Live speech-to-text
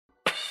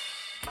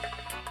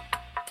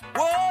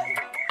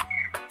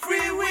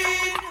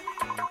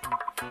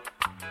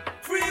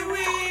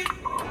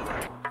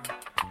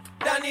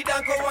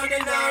Danko on the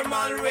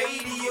normal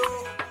radio.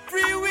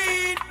 Free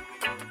weed.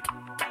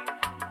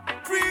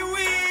 Free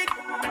weed.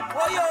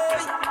 Oi,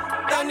 oi.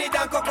 Danny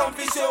Danko come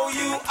to show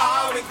you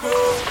how it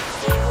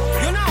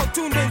grows. You're now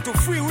tuned into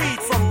Free Weed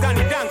from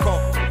Danny Danko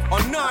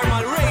on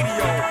normal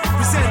radio.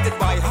 Presented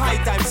by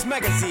High Times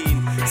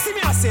Magazine. See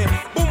me I say,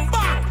 boom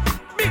bang.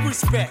 Big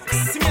respect.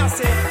 See me I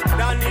say,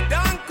 Danny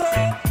Danko.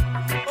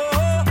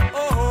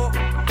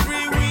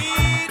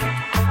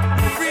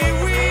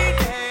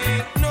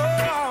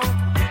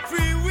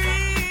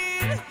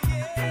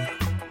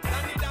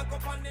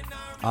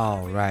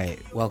 All right,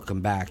 welcome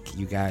back,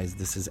 you guys.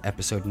 This is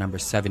episode number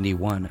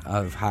 71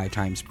 of High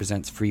Times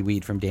Presents Free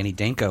Weed from Danny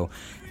Danko.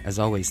 As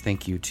always,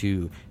 thank you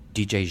to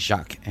DJ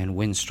Jacques and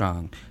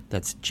Winstrong.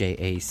 That's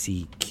Jacques,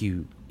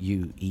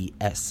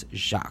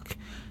 Jacques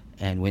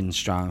and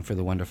Winstrong for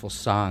the wonderful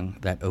song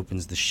that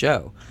opens the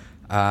show.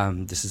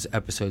 This is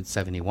episode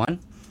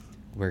 71.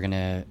 We're going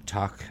to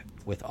talk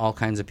with all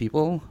kinds of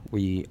people.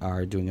 We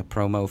are doing a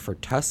promo for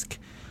Tusk,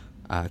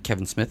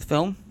 Kevin Smith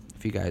film,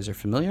 if you guys are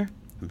familiar.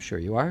 I'm sure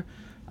you are.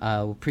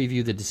 We'll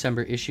preview the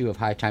December issue of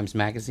High Times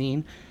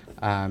Magazine,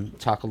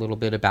 talk a little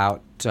bit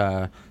about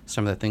some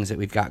of the things that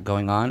we've got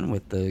going on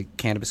with the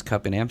Cannabis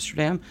Cup in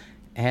Amsterdam,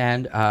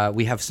 and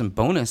we have some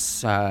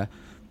bonus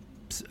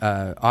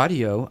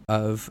audio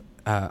of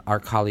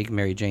our colleague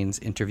Mary Jane's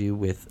interview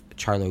with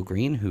Charlo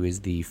Green, who is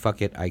the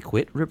Fuck It, I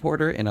Quit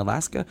reporter in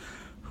Alaska,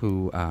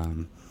 who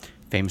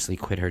famously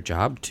quit her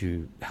job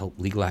to help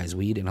legalize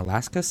weed in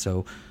Alaska,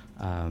 so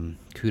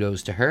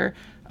kudos to her.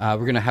 We're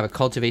going to have a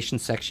cultivation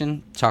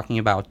section talking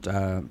about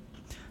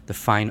the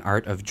fine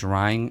art of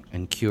drying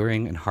and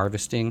curing and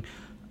harvesting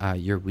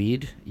your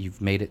weed. You've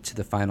made it to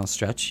the final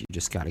stretch. You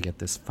just got to get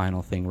this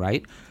final thing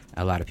right.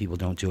 A lot of people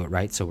don't do it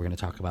right, so we're going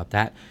to talk about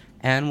that.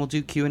 And we'll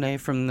do Q&A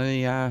from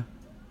the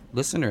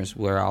listeners,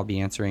 where I'll be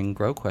answering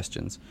grow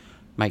questions.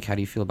 Mike, how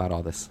do you feel about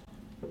all this?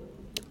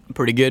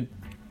 Pretty good.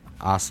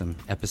 Awesome.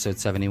 Episode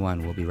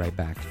 71. We'll be right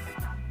back.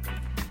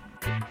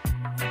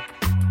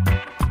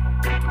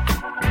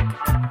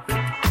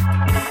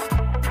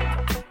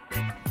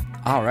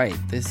 All right,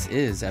 this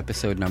is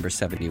episode number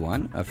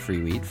 71 of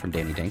Free Weed from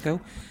Danny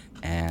Danko,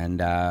 and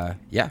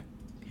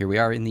here we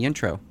are in the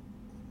intro.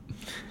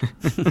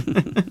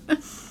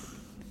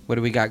 What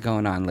do we got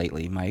going on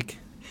lately, Mike?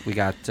 We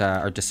got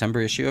our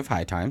December issue of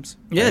High Times.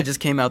 Yeah, right? It just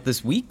came out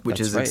this week, which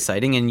That's is right.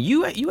 exciting, and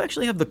you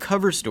actually have the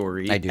cover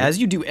story, I do. as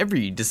you do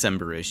every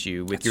December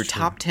issue, with That's your true.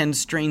 top 10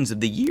 strains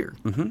of the year.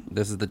 Mm-hmm.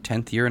 This is the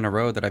 10th year in a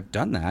row that I've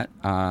done that,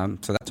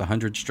 so that's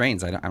 100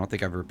 strains. I don't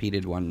think I've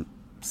repeated one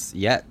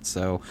yet,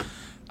 so...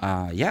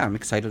 I'm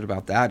excited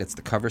about that. It's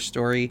the cover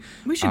story.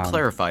 We should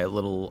clarify a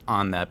little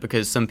on that,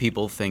 because some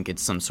people think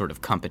it's some sort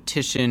of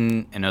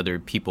competition, and other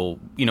people,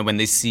 when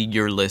they see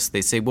your list, they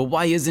say, well,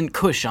 why isn't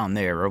Kush on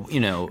there? Or,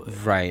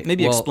 Right.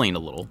 Maybe Well, explain a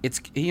little. It's,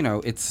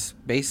 it's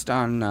based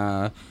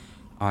on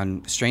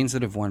strains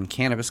that have won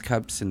Cannabis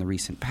Cups in the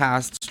recent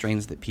past,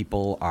 strains that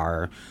people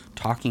are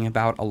talking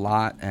about a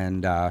lot,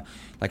 and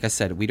like I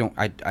said,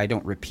 I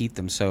don't repeat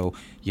them. So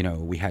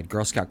we had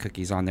Girl Scout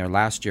cookies on there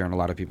last year, and a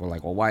lot of people are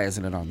like, well, why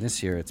isn't it on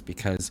this year? It's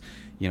because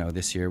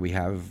this year we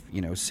have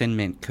Sin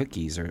Mint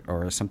cookies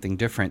or something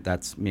different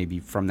that's maybe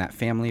from that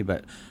family,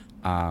 but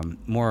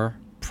more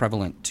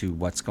prevalent to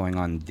what's going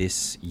on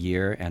this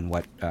year, and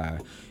what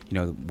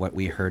what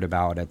we heard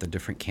about at the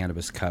different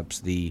Cannabis Cups.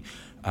 The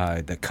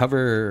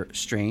cover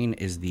strain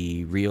is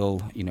the real,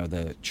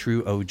 the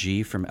true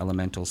OG from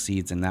Elemental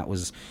Seeds, and that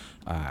was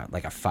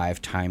like a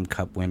 5-time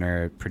cup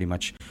winner, pretty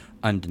much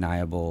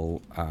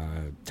undeniable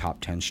top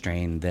 10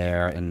 strain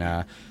there, and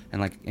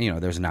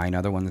there's 9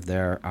 other ones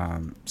there.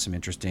 Some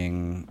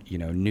interesting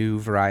new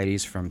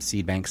varieties from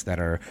seed banks that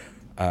are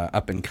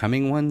up and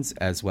coming ones,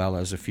 as well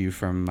as a few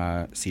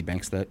from seed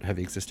banks that have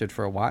existed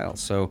for a while.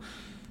 So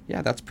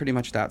yeah, that's pretty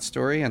much that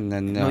story. And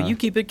then you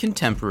keep it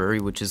contemporary,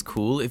 which is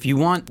cool. If you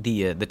want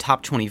the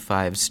top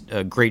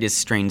 25 greatest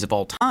strains of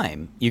all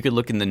time, you could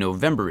look in the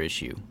November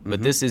issue.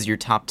 But this is your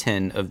top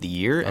 10 of the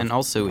year. And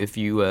also, if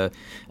you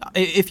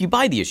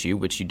buy the issue,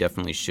 which you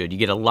definitely should, you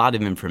get a lot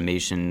of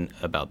information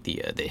about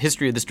the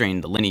history of the strain,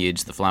 the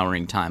lineage, the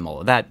flowering time, all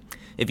of that.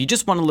 If you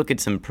just want to look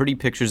at some pretty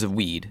pictures of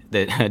weed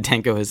that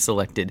Danko has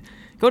selected,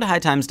 go to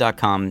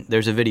hightimes.com.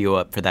 There's a video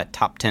up for that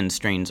top 10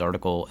 strains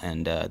article,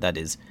 and that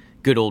is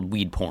good old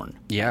weed porn,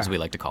 as we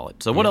like to call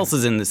it. So what else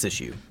is in this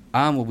issue?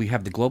 Well, we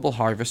have the Global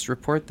Harvest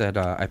Report that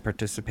I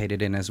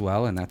participated in as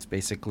well, and that's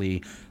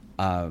basically,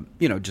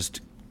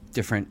 just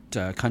different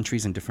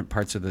countries and different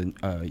parts of the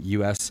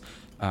U.S.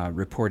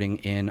 Reporting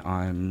in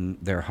on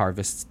their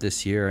harvests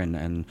this year,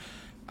 and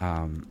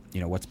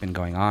what's been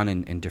going on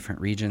in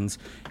different regions.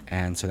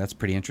 And so that's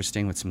pretty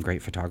interesting, with some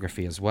great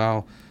photography as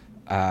well.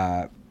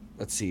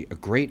 Let's see, a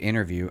great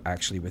interview,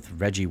 actually, with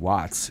Reggie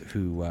Watts,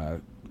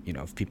 who...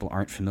 if people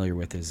aren't familiar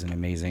with, is an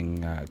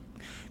amazing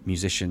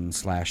musician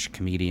 /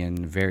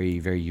 comedian, very,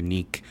 very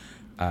unique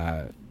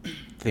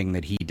thing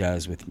that he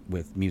does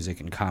with music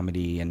and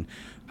comedy, and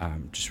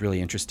just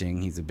really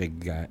interesting. He's a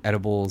big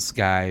edibles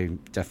guy,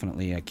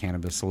 definitely a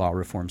cannabis law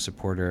reform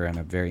supporter, and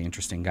a very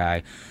interesting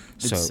guy.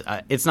 So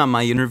It's not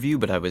my interview,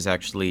 but I was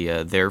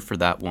actually there for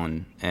that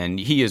one, and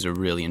he is a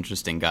really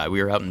interesting guy.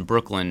 We were out in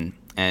Brooklyn,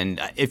 and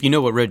if you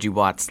know what Reggie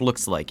Watts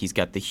looks like, he's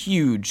got the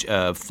huge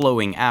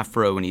flowing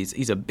afro, and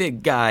he's a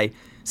big guy.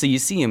 So you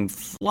see him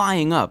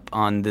flying up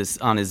on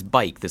his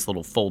bike, this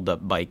little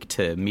fold-up bike,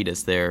 to meet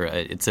us there.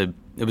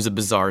 It was a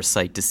bizarre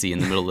sight to see in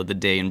the middle of the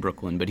day in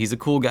Brooklyn, but he's a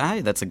cool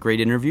guy. That's a great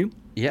interview.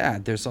 Yeah,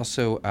 there's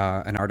also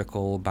an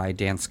article by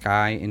Dan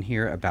Sky in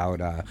here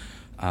about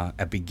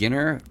a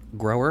beginner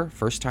grower,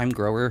 first-time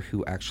grower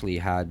who actually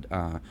had,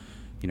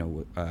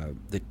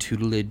 the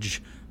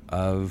tutelage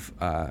of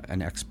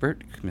an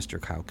expert, Mr.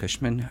 Kyle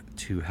Cushman,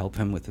 to help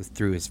him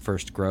through his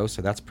first grow.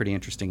 So that's pretty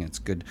interesting. It's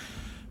good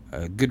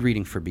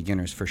reading for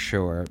beginners for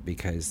sure,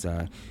 because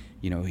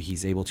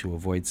he's able to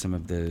avoid some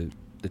of the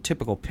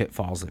typical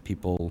pitfalls that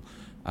people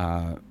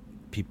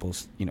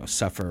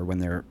suffer when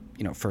they're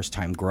first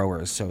time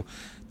growers. So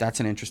that's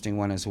an interesting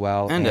one as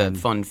well. And a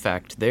fun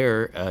fact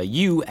there,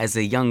 you as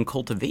a young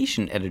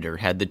cultivation editor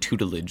had the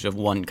tutelage of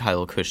one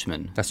Kyle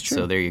Cushman. That's true.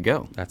 So there you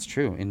go. That's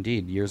true,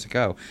 indeed, years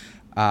ago.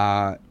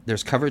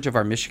 There's coverage of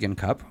our Michigan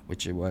Cup,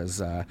 which it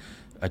was a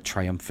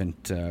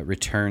triumphant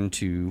return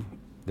to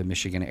the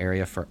Michigan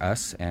area for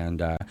us,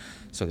 and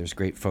so there's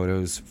great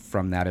photos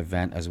from that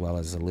event, as well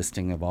as a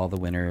listing of all the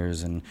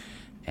winners and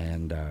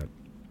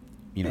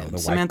the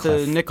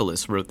Samantha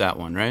Nicholas wrote that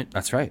one, right?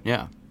 That's right.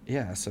 Yeah.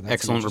 So that's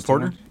excellent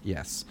reporter. One.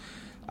 Yes.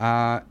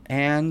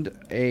 And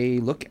a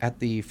look at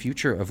the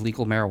future of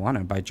legal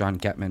marijuana by John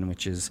Getman,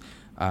 which is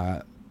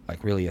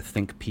really a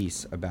think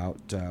piece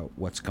about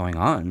what's going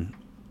on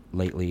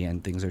lately,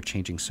 and things are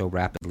changing so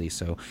rapidly.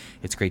 So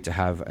it's great to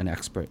have an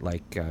expert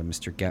like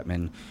Mr.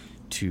 Getman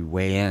to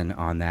weigh in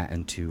on that,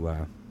 and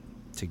to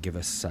give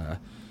us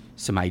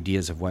some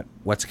ideas of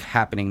what's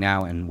happening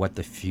now and what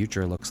the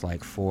future looks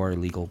like for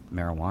legal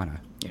marijuana.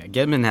 Yeah,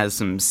 Gedman has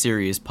some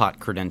serious pot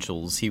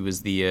credentials. He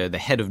was the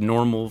head of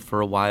NORML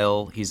for a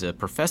while. He's a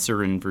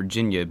professor in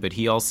Virginia, but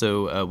he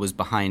also was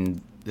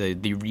behind the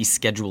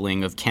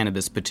rescheduling of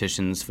cannabis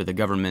petitions for the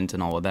government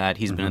and all of that.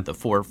 He's been at the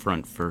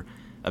forefront for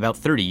about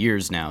 30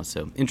 years now,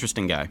 so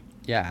interesting guy.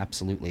 Yeah,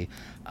 absolutely.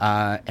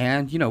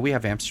 And we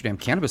have Amsterdam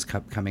Cannabis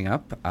Cup coming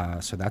up,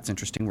 so that's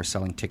interesting. We're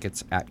selling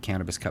tickets at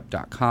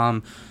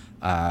cannabiscup.com.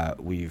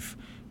 We've,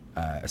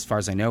 as far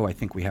as I know, I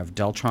think we have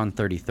Deltron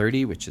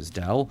 3030, which is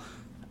Del,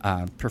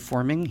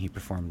 performing. He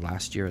performed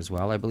last year as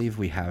well, I believe.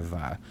 We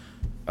have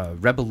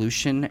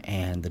Revolution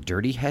and the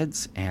Dirty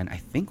Heads, and I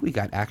think we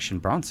got Action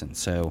Bronson.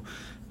 So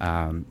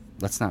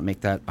let's not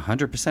make that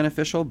 100%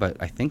 official, but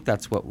I think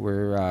that's what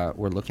we're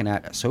looking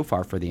at so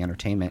far for the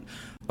entertainment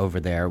over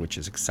there, which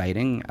is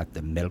exciting, at the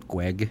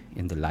Melkweg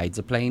in the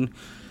Leidseplein.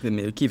 The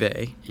Milky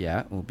Way.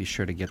 Yeah, we'll be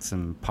sure to get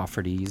some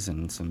pofferties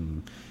and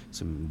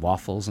some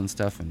waffles and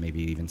stuff, and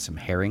maybe even some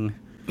herring.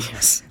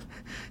 Yes.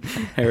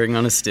 Herring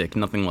on a stick,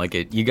 nothing like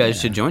it. You guys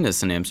should join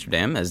us in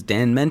Amsterdam. As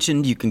Dan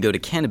mentioned, you can go to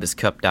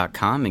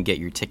cannabiscup.com and get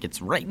your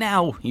tickets right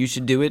now. You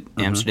should do it.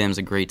 Amsterdam's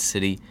a great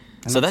city.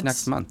 And so that's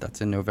next month.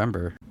 That's in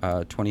November,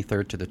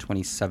 23rd to the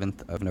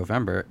 27th of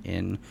November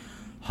in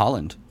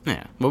Holland.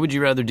 Yeah. What would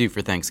you rather do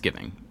for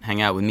Thanksgiving?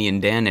 Hang out with me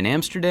and Dan in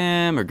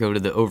Amsterdam, or go to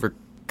the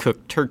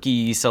overcooked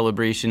turkey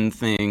celebration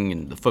thing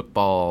and the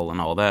football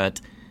and all that?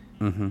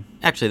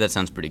 Actually, that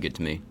sounds pretty good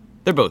to me.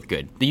 They're both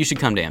good. You should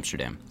come to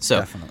Amsterdam. So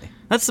definitely.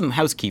 That's some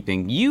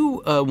housekeeping.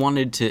 You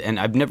wanted to, and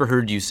I've never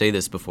heard you say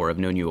this before. I've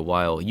known you a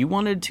while. You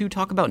wanted to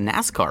talk about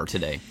NASCAR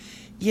today.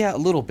 Yeah, a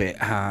little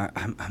bit.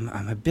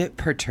 I'm a bit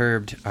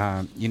perturbed.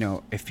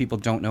 If people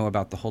don't know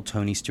about the whole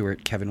Tony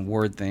Stewart, Kevin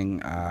Ward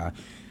thing,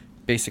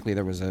 basically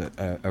there was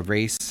a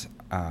race,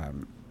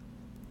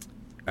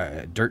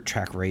 a dirt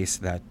track race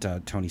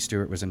that Tony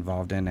Stewart was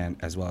involved in, and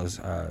as well as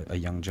a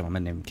young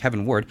gentleman named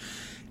Kevin Ward.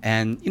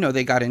 And,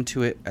 they got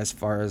into it as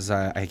far as,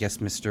 I guess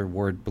Mr.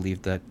 Ward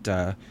believed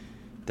that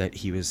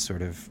he was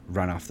sort of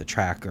run off the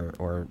track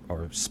or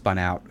spun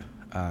out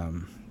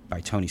by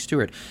Tony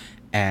Stewart,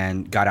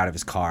 and got out of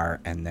his car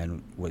and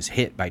then was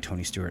hit by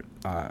Tony Stewart,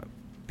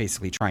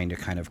 basically trying to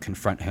kind of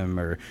confront him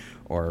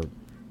or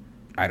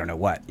I don't know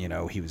what.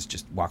 He was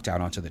just walked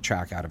out onto the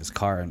track out of his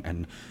car,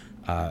 and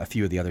a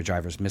few of the other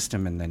drivers missed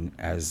him. And then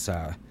as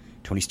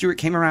Tony Stewart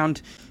came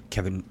around,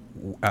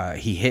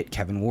 he hit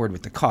Kevin Ward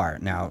with the car.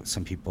 Now,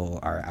 some people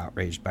are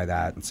outraged by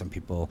that, and some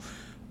people,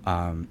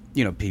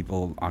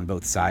 people on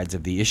both sides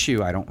of the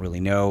issue. I don't really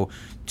know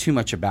too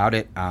much about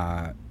it,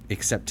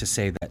 except to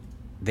say that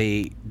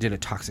they did a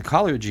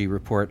toxicology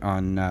report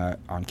on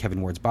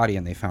Kevin Ward's body,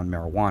 and they found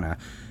marijuana.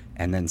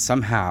 And then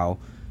somehow,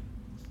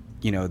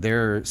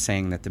 they're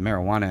saying that the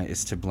marijuana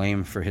is to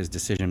blame for his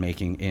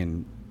decision-making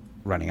in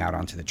running out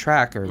onto the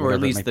track, or at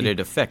least that it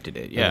affected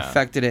it. Yeah, it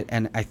affected it,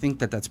 and I think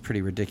that that's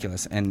pretty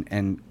ridiculous.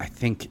 And I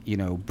think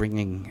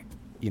bringing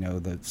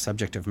the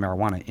subject of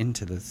marijuana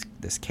into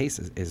this case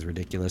is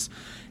ridiculous.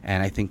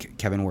 And I think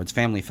Kevin Ward's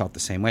family felt the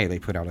same way. They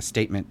put out a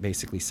statement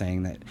basically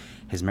saying that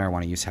his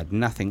marijuana use had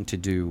nothing to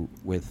do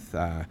with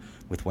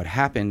what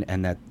happened,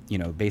 and that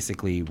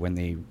basically when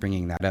they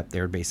bringing that up,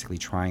 they're basically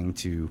trying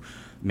to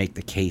make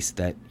the case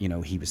that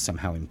he was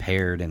somehow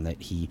impaired and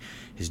that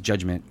his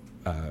judgment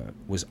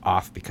was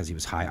off because he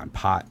was high on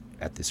pot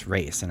at this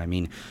race. And I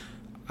mean,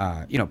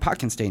 pot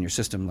can stay in your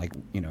system, like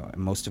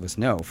most of us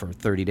know, for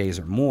 30 days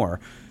or more.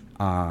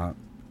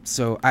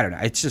 So I don't know.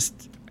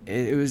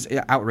 It was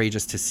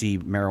outrageous to see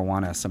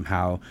marijuana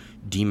somehow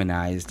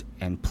demonized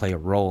and play a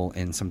role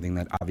in something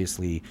that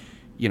obviously,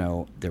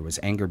 there was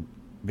anger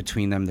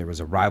between them, there was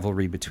a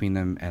rivalry between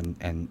them, and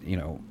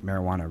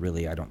marijuana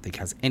really, I don't think,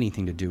 has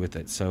anything to do with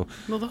it. So,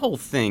 well, the whole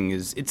thing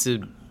it's a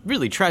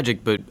really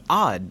tragic but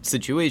odd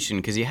situation,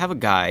 because you have a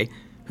guy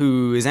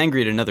who is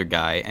angry at another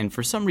guy and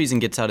for some reason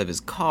gets out of his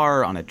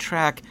car on a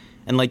track,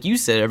 and like you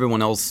said,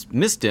 everyone else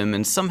missed him,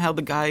 and somehow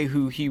the guy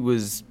who he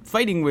was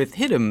fighting with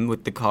hit him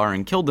with the car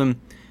and killed him.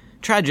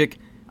 Tragic.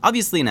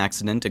 Obviously an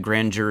accident. A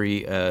grand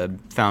jury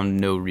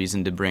found no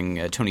reason to bring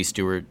Tony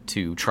Stewart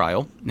to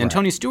trial. And Right.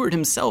 Tony Stewart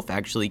himself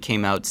actually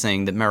came out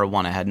saying that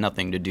marijuana had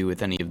nothing to do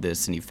with any of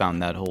this, and he found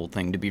that whole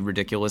thing to be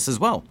ridiculous as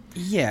well.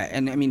 yeah,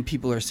 and I mean,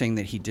 people are saying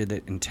that he did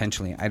it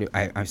intentionally.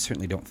 I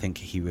certainly don't think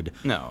he would.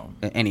 No.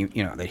 That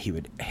he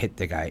would hit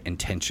the guy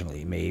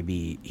intentionally.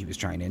 Maybe he was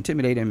trying to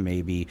intimidate him.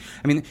 Maybe,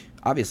 I mean,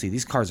 obviously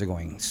these cars are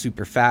going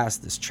super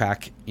fast. This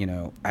track,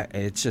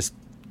 it's just,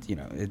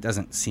 it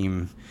doesn't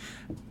seem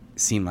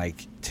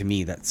like to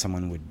me that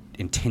someone would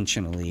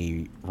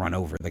intentionally run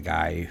over the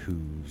guy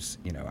who's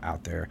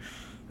out there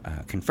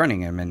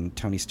confronting him. And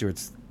Tony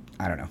Stewart's,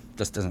 I don't know,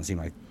 just doesn't seem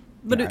like.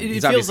 But it he's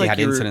feels obviously like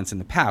had incidents in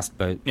the past,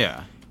 but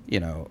Yeah.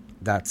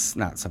 that's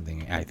not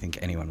something I think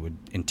anyone would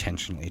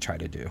intentionally try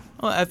to do.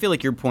 Well, I feel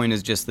like your point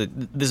is just that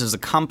this is a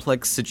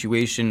complex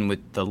situation with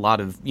a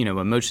lot of,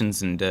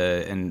 emotions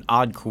and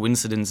odd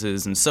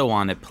coincidences and so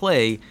on at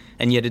play,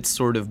 and yet it's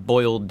sort of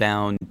boiled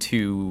down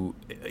to,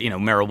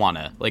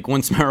 marijuana. Like,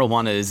 once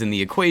marijuana is in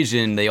the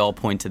equation, they all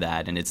point to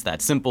that, and it's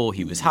that simple.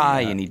 He was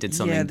high, and he did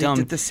something dumb.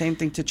 They did the same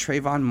thing to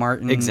Trayvon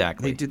Martin.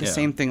 Exactly, They do the yeah.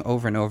 same thing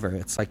over and over.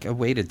 It's like a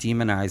way to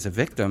demonize a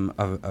victim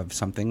of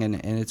something, and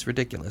it's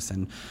ridiculous.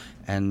 And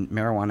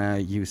marijuana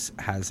use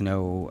has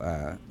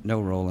no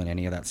role in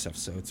any of that stuff,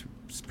 so it's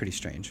pretty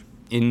strange.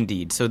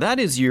 Indeed. So that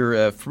is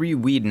your free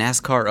weed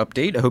NASCAR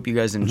update. I hope you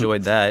guys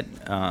enjoyed that.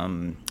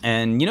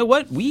 And you know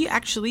what? We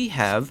actually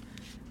have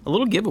a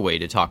little giveaway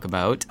to talk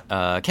about.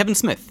 Kevin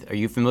Smith. Are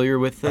you familiar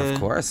with Of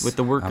course. with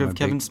the work I'm of a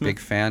Kevin big, Smith? big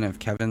fan of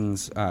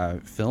Kevin's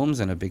films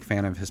and a big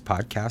fan of his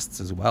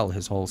podcasts as well.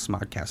 His whole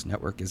Smodcast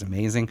network is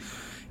amazing,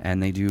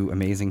 and they do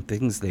amazing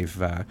things. They've,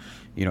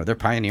 they're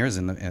pioneers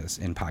in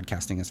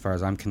podcasting as far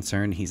as I'm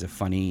concerned. He's a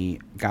funny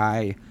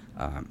guy.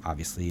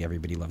 Obviously,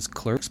 everybody loves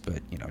Clerks,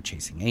 but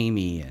Chasing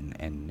Amy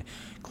and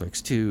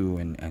Clerks 2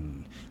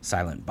 and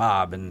Silent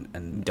Bob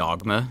and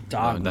Dogma.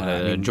 Dogma.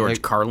 I mean,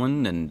 George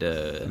Carlin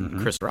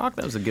and Chris Rock.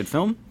 That was a good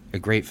film. a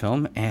great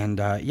film, and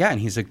and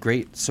he's a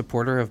great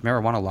supporter of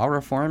marijuana law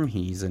reform.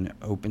 He's an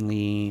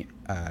openly,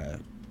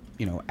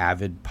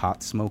 avid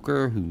pot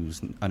smoker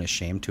who's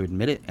unashamed to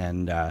admit it,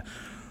 and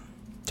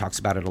talks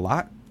about it a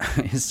lot.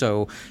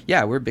 So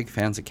yeah, we're big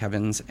fans of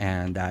Kevin's,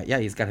 and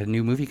he's got a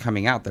new movie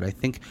coming out that I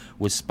think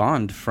was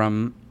spawned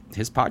from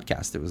his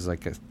podcast. It was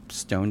like a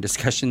stone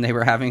discussion they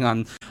were having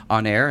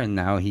on air, and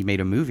now he made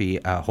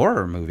a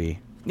horror movie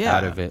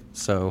out of it.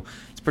 So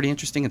it's pretty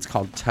interesting. It's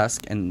called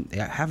Tusk, and they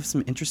have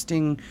some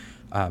interesting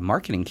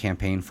marketing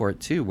campaign for it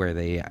too, where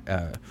they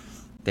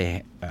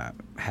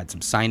had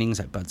some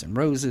signings at Buds and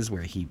Roses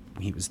where he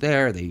was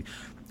there. They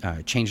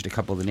changed a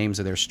couple of the names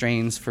of their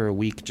strains for a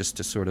week just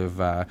to sort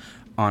of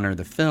honor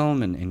the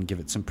film and give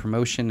it some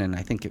promotion. And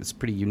I think it was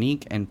pretty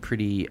unique and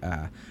pretty,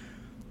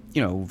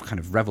 kind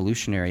of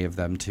revolutionary of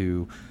them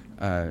to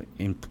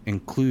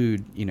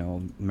include,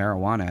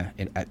 marijuana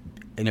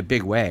in a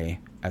big way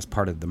as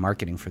part of the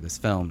marketing for this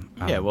film.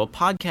 Well,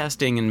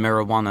 podcasting and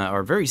marijuana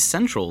are very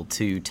central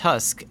to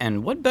Tusk,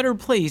 and what better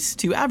place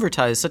to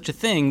advertise such a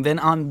thing than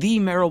on the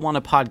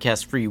Marijuana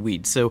Podcast Free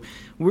Weed? So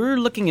we're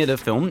looking at a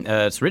film.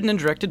 It's written and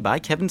directed by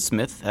Kevin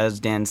Smith, as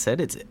Dan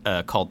said. It's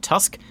called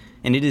Tusk,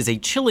 and it is a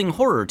chilling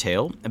horror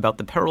tale about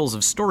the perils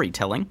of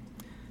storytelling.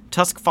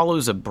 Tusk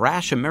follows a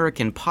brash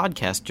American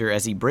podcaster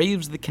as he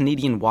braves the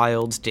Canadian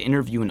wilds to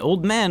interview an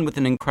old man with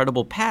an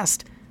incredible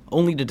past,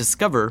 only to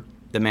discover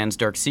the man's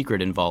dark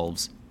secret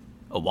involves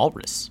a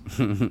walrus.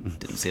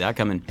 Didn't see that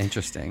coming.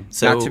 Interesting.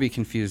 So, not to be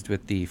confused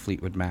with the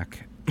Fleetwood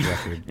Mac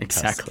record.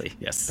 Exactly, Tusk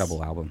yes.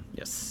 double album.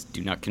 Yes,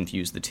 do not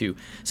confuse the two.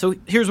 So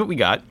here's what we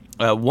got.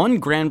 One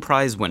grand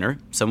prize winner,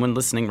 someone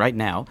listening right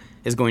now,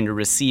 is going to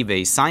receive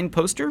a signed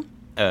poster,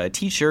 a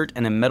t-shirt,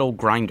 and a metal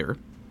grinder.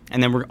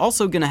 And then we're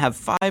also going to have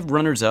 5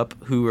 runners-up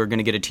who are going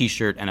to get a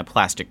t-shirt and a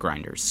plastic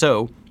grinder.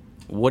 So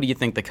what do you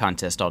think the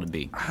contest ought to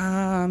be?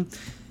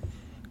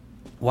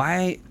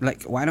 Why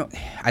don't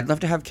I'd love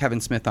to have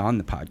Kevin Smith on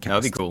the podcast.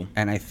 That'd be cool.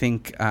 And I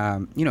think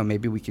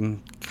maybe we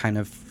can kind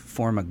of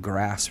form a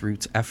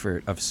grassroots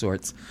effort of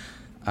sorts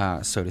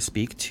so to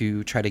speak,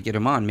 to try to get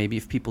him on. Maybe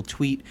if people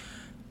tweet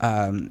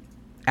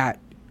at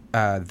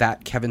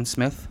that Kevin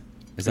Smith,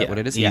 is that what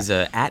it is? He's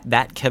at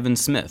that Kevin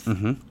Smith.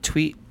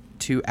 Tweet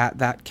to at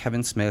that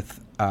Kevin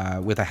Smith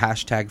with a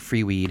hashtag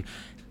freeweed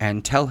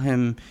and tell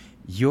him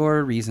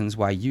your reasons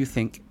why you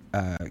think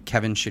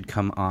Kevin should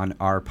come on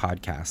our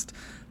podcast.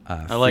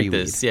 I like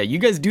this. Yeah, you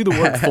guys do the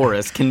work for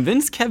us.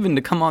 Convince Kevin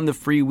to come on the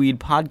Free Weed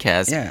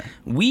podcast. Yeah.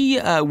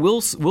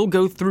 We'll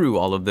go through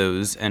all of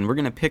those, and we're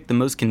going to pick the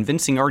most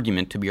convincing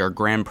argument to be our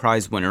grand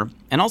prize winner,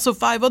 and also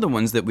 5 other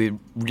ones that we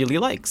really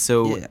like.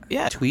 So,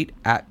 yeah. Tweet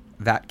at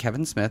that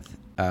Kevin Smith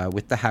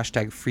with the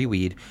hashtag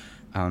freeweed.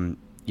 In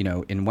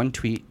one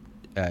tweet,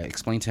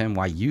 explain to him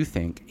why you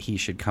think he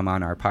should come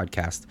on our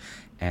podcast,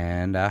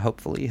 and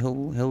hopefully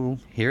he'll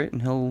hear it,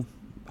 and he'll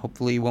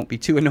hopefully won't be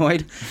too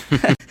annoyed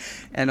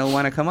and he'll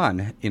want to come on.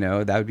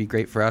 That would be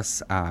great for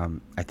us. I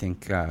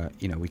think,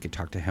 we could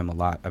talk to him a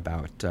lot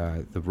about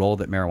the role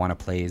that marijuana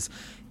plays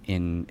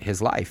in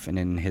his life and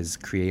in his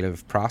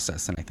creative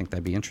process. And I think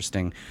that'd be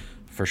interesting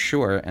for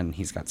sure. And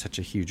he's got such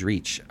a huge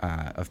reach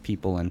of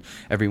people. And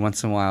every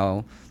once in a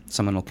while,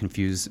 someone will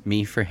confuse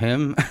me for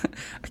him.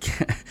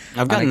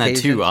 I've gotten that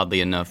too,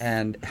 oddly enough.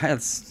 And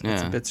it's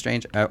a bit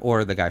strange.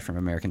 Or the guy from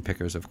American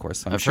Pickers, of course.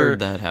 So I've heard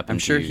that happen. I'm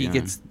sure he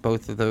gets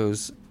both of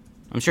those.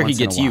 I'm sure he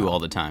gets you all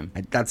the time.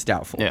 That's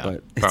doubtful,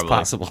 but it's probably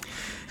possible.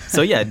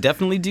 So yeah,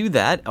 definitely do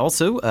that.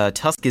 Also,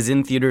 Tusk is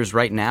in theaters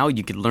right now.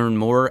 You can learn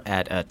more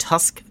at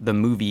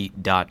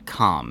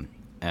tuskthemovie.com.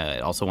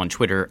 Also on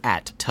Twitter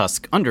at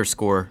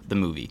 @Tusk_the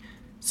movie.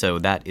 So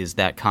that is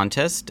that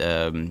contest.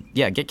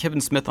 Get Kevin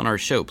Smith on our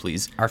show,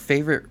 please. Our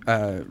favorite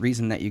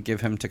reason that you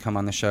give him to come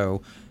on the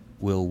show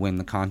will win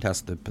the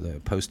contest, the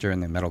poster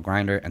and the metal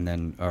grinder, and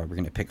then we're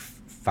going to pick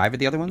 5 of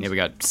the other ones? Yeah, we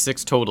got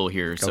 6 total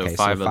here, so okay,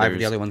 5 so others. 5 of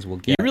the other ones we'll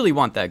get. You really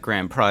want that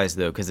grand prize,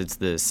 though, because it's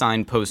the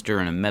signed poster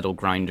and a metal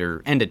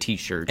grinder and a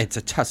T-shirt. It's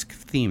a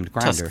Tusk-themed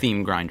grinder.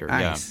 Tusk-themed grinder,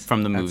 nice.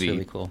 From the movie. That's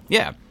really cool.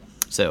 Yeah,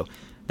 so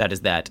that is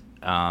that.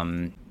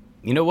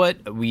 You know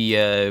what?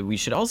 We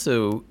should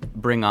also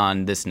bring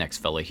on this next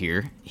fella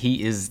here.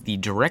 He is the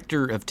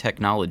director of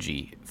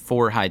technology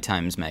for High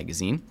Times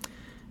magazine.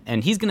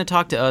 And he's going to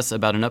talk to us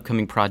about an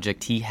upcoming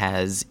project he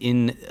has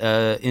in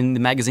the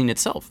magazine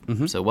itself.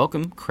 Mm-hmm. So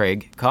welcome,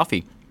 Craig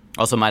Coffey.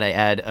 Also, might I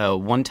add, a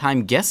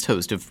one-time guest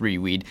host of Free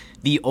Weed,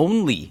 the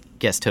only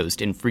guest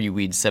host in Free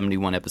Weed's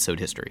 71-episode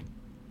history.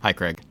 Hi,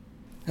 Craig.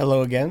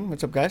 Hello again.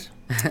 What's up, guys?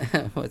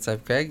 What's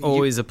up, Craig?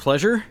 Always a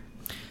pleasure.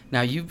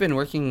 Now, you've been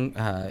working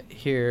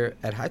here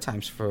at High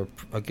Times for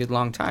a good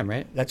long time,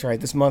 right? That's right.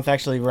 This month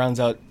actually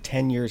rounds out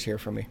 10 years here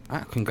for me.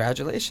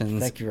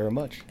 Congratulations. Thank you very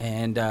much.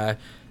 And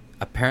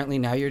apparently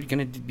now you're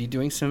going to be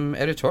doing some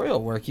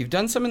editorial work. You've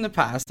done some in the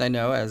past, I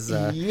know, as...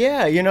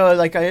 Yeah,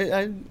 like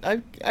I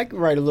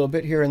write a little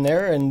bit here and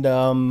there, and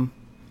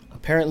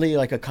apparently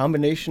like a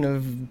combination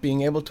of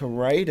being able to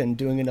write and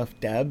doing enough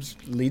dabs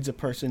leads a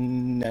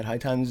person at High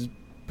Times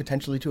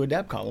potentially to a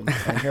dab column.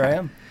 And here I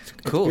am. It's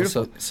cool.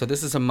 Beautiful. So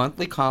this is a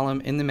monthly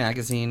column in the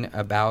magazine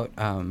about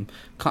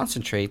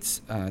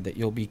concentrates that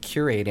you'll be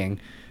curating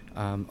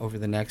over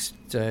the next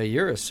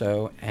year or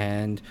so.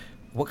 And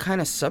what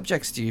kind of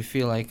subjects do you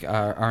feel like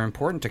are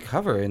important to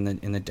cover in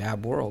the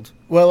dab world?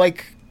 Well,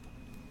 like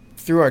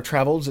through our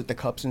travels at the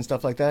cups and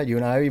stuff like that, you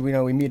and I,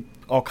 we meet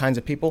all kinds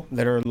of people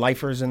that are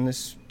lifers in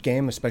this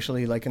game,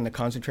 especially like in the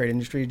concentrate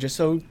industry. Just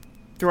so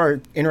through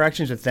our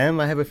interactions with them,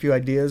 I have a few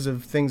ideas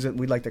of things that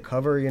we'd like to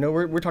cover.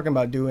 We're talking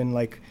about doing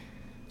like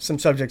some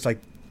subjects like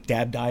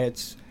dab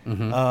diets,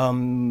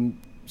 mm-hmm.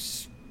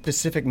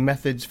 Specific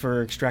methods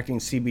for extracting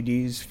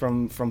CBDs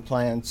from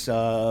plants.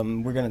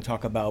 We're going to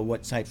talk about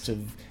what types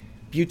of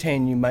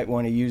butane you might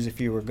want to use if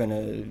you were going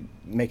to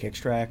make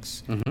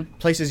extracts, mm-hmm.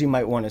 places you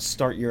might want to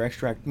start your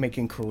extract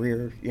making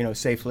career,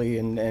 safely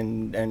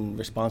and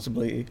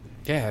responsibly.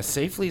 Yeah,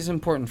 safely is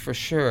important for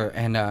sure.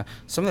 And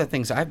some of the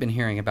things I've been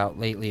hearing about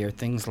lately are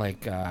things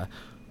like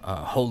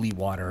holy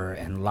water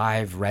and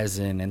live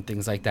resin and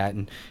things like that.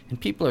 And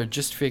people are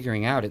just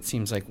figuring out, it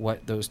seems like,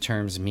 what those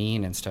terms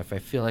mean and stuff. I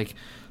feel like,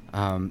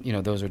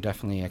 those are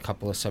definitely a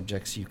couple of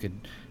subjects you could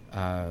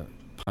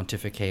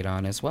pontificate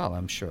on as well,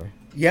 I'm sure.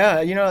 Yeah,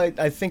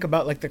 I think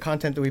about like the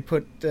content that we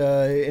put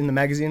in the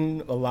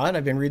magazine a lot.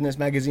 I've been reading this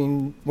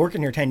magazine,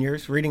 working here 10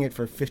 years, reading it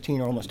for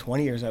 15 or almost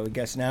 20 years, I would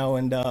guess now.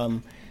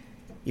 And,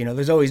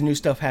 there's always new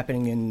stuff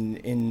happening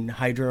in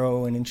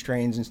hydro and in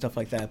strains and stuff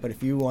like that. But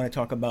if you want to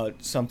talk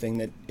about something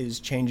that is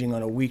changing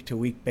on a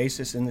week-to-week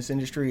basis in this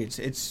industry,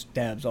 it's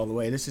dabs all the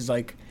way. This is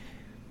like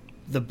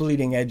the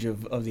bleeding edge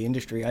of the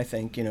industry, I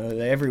think.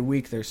 Every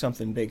week there's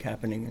something big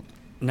happening.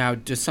 Now,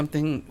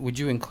 would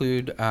you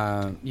include,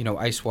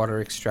 ice water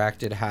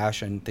extracted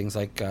hash and things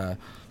like,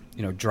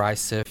 dry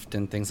sift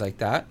and things like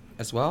that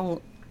as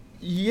well?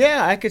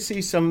 Yeah, I could see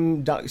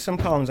some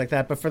columns like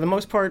that, but for the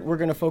most part, we're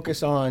going to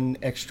focus on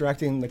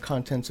extracting the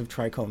contents of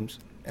trichomes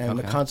and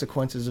the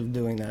consequences of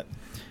doing that.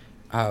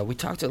 We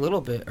talked a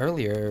little bit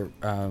earlier,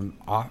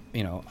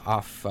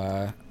 off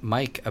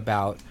mic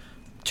about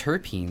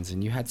terpenes,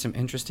 and you had some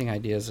interesting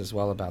ideas as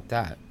well about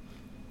that.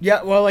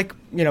 Yeah, well, like,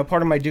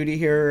 part of my duty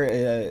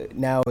here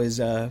now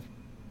is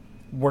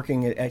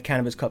working at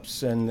Cannabis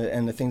Cups and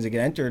the things that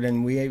get entered,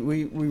 and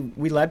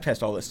we lab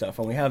test all this stuff,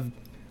 and we have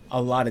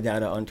a lot of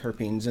data on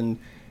terpenes, and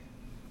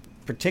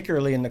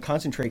particularly in the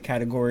concentrate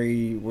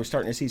category, we're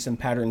starting to see some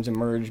patterns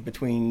emerge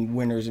between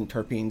winners and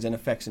terpenes and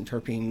effects in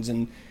terpenes,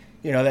 and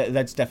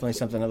that's definitely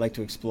something I'd like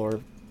to explore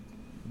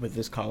with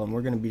this column.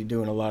 We're going to be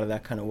doing a lot of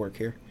that kind of work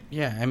here.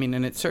 Yeah, I mean,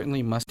 and it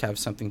certainly must have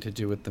something to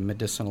do with the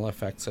medicinal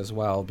effects as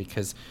well,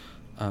 because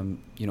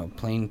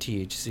plain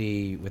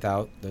THC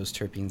without those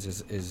terpenes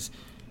is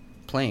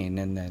plain,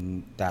 and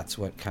then that's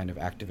what kind of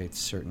activates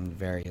certain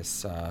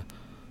various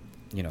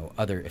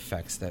other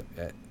effects that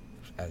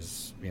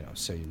as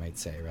so you might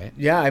say, right?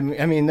 Yeah, I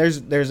mean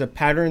there's a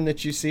pattern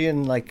that you see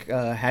in like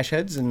hash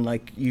heads, and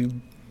like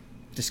you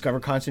discover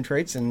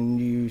concentrates, and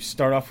you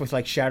start off with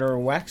like shatter or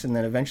wax, and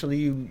then eventually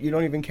you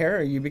don't even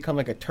care, you become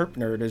like a terp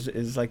nerd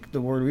is like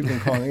the word we've been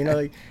calling.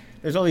 Like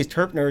there's all these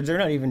terp nerds, they're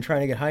not even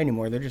trying to get high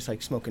anymore, they're just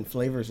like smoking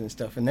flavors and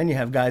stuff. And then you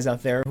have guys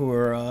out there who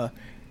are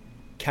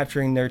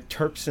capturing their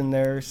terps in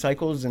their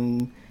cycles,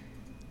 and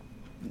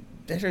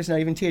there's not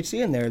even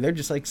THC in there, they're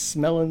just like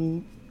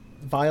smelling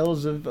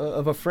vials of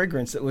a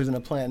fragrance that was in a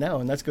plant now,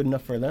 and that's good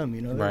enough for them,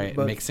 Right,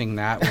 but mixing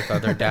that with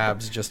other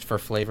dabs just for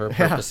flavor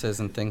purposes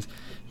and things.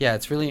 Yeah,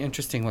 it's really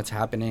interesting what's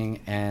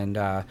happening, and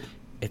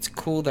it's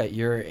cool that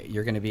you're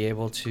going to be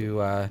able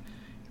to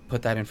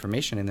put that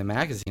information in the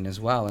magazine as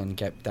well and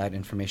get that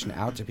information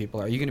out to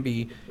people. Are you going to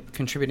be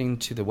contributing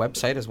to the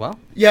website as well?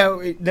 Yeah,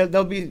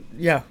 we'll be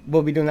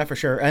doing that for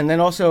sure. And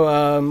then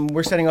also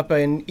we're setting up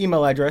an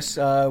email address.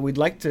 We'd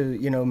like to,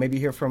 maybe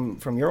hear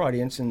from your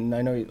audience, and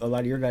I know a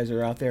lot of your guys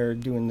are out there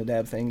doing the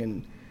dab thing,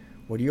 and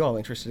what are you all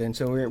interested in?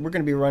 So we're going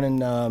to be running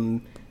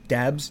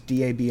dabs,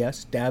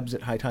 D-A-B-S, dabs at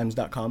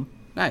hightimes.com.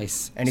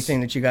 Nice. Anything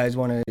that you guys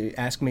want to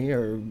ask me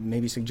or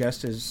maybe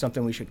suggest is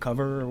something we should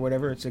cover or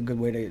whatever, it's a good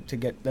way to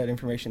get that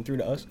information through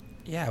to us.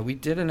 Yeah, we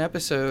did an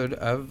episode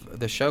of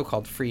the show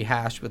called Free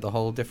Hash with a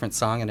whole different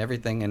song and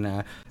everything, and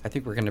I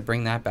think we're going to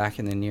bring that back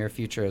in the near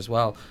future as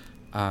well,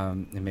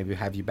 and maybe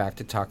have you back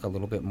to talk a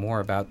little bit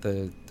more about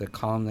the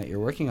column that you're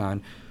working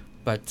on.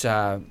 But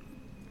well,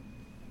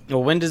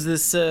 when does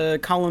this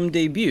column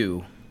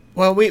debut?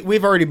 Well,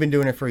 we've already been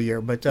doing it for a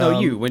year, but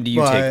when do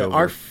you take over?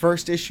 Our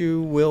first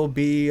issue will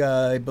be,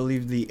 I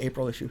believe, the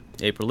April issue.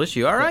 April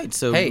issue. All right,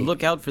 so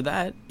look out for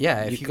that.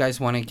 Yeah, if you guys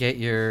want to get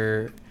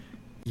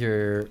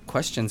your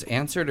questions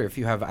answered, or if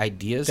you have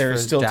ideas for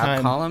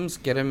dab columns,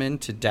 get them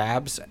into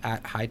dabs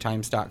at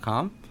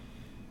hightimes.com.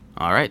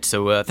 All right,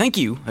 so thank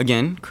you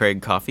again,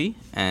 Craig Coffey,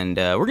 and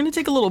we're going to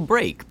take a little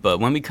break,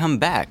 but when we come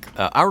back,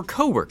 our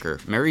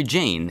coworker, Mary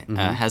Jane,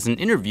 has an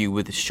interview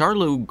with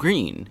Charlo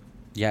Green.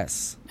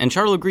 Yes. And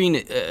Charlo Green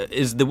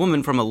is the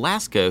woman from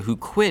Alaska who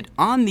quit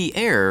on the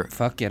air.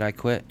 Fuck it, I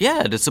quit.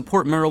 Yeah, to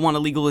support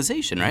marijuana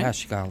legalization, right? Yeah,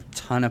 she got a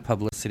ton of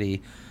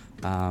publicity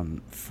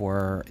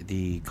for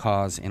the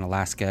cause in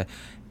Alaska.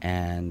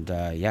 And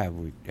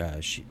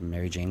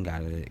Mary Jane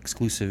got an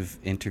exclusive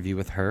interview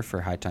with her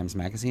for High Times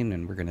Magazine,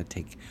 and we're going to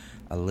take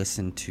a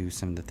listen to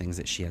some of the things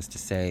that she has to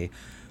say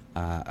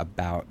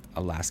about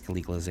Alaska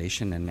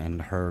legalization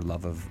and her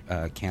love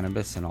of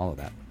cannabis and all of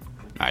that.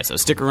 All right, so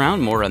stick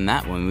around. More on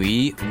that when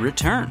we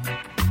return.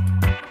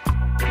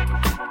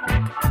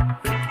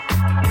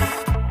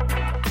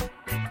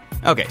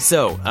 Okay,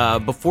 so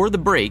before the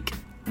break,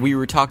 we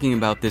were talking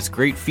about this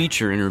great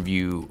feature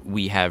interview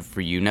we have for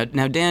you.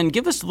 Now, Dan,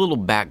 give us a little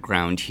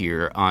background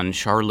here on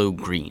Charlo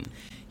Green.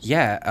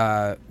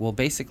 Yeah, well,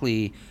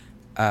 basically,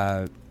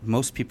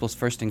 most people's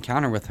first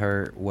encounter with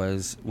her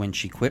was when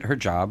she quit her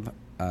job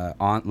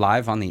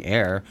live on the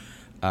air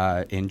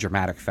in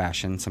dramatic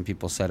fashion. Some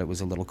people said it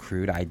was a little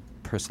crude. I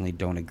personally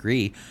don't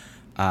agree.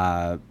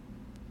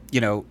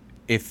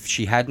 If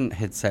she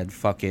had said,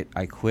 fuck it,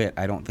 I quit,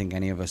 I don't think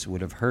any of us would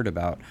have heard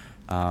about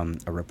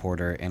a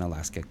reporter in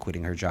Alaska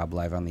quitting her job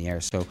live on the air.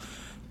 So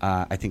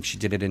I think she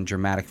did it in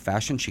dramatic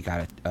fashion. She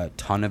got a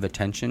ton of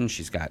attention.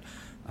 She's got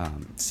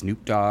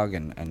Snoop Dogg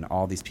and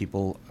all these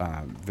people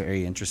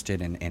very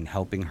interested in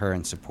helping her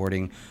and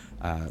supporting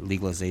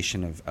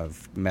legalization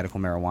of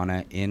medical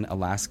marijuana in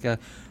Alaska.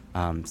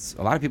 A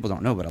lot of people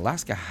don't know, but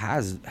Alaska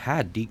has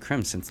had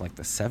decrim since like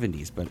the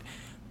 70s, but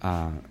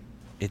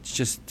it's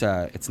just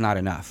it's not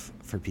enough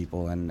for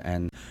people,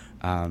 and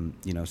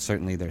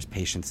certainly there's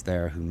patients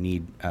there who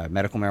need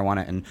medical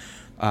marijuana,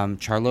 and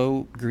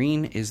Charlo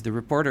Green is the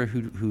reporter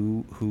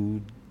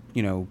who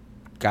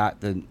got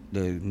the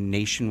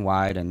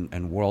nationwide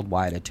and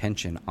worldwide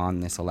attention on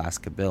this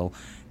Alaska bill,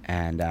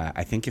 and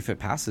I think if it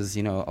passes,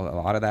 a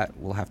lot of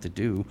that will have to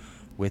do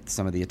with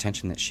some of the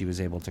attention that she was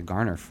able to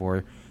garner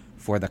for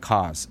the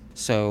cause.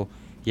 So,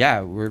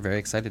 yeah, we're very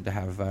excited to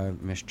have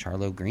Miss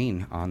Charlo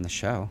Green on the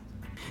show.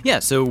 Yeah,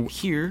 so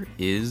here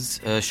is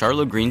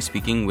Charlo Green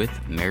speaking with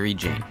Mary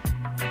Jane.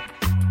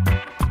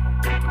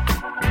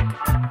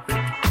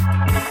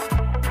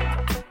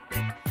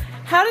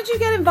 How did you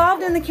get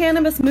involved in the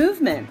cannabis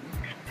movement?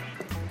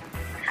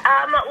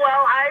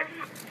 Well, I've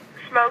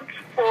smoked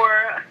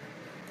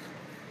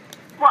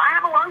I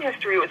have a long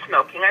history with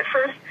smoking. I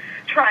first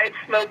tried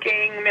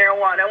smoking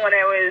marijuana when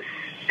I was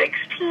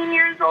 16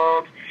 years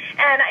old,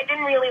 and I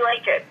didn't really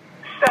like it.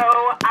 So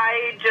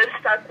I just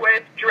stuck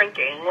with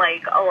drinking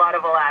like a lot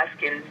of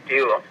Alaskans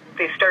do.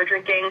 They start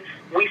drinking,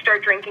 we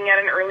start drinking at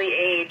an early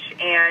age,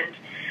 and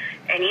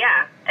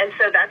yeah, and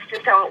so that's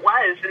just how it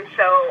was. And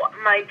so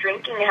my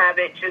drinking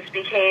habit just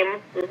became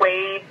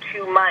way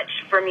too much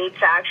for me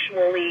to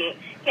actually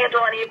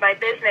handle any of my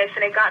business,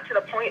 and it got to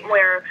the point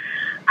where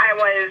I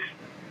was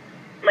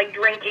like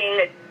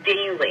drinking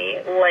daily,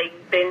 like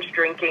binge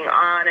drinking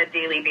on a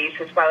daily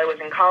basis while I was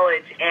in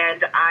college,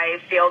 and I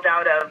failed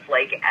out of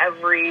like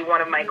every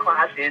one of my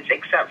classes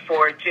except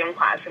for gym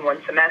class in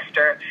one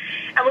semester.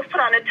 I was put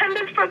on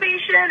attendance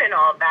probation and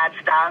all of that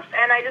stuff,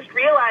 and I just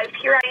realized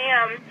here I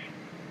am.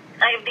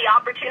 I have the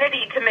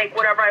opportunity to make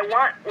whatever I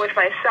want with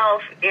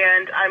myself,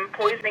 and I'm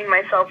poisoning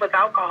myself with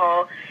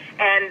alcohol,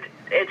 and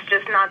it's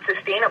just not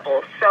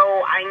sustainable. So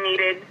I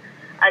needed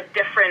a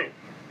different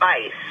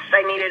vice.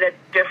 I needed a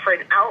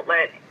different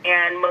outlet,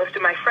 and most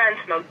of my friends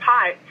smoked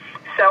pot.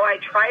 So I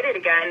tried it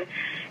again,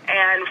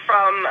 and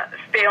from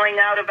failing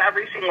out of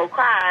every single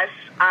class,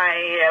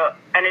 I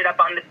ended up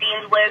on the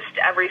dean's list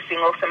every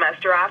single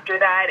semester after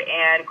that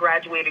and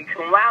graduated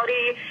cum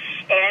laude,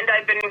 and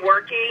I've been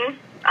working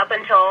up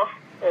until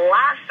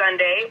last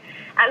Sunday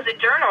as a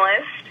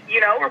journalist,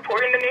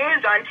 reporting the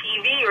news on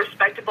TV,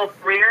 respectable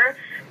career,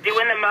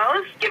 doing the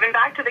most, giving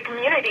back to the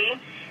community,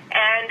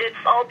 and it's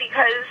all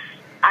because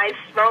I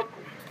smoke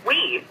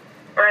weed,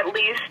 or at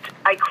least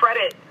I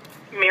credit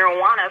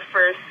marijuana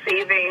for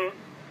saving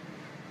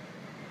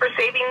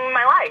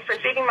my life, for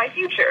saving my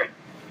future.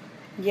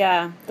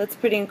 Yeah, that's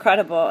pretty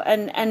incredible.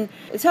 And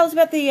tell us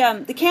about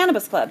the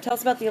Cannabis Club. Tell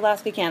us about the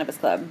Alaska Cannabis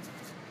Club.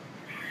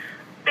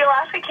 The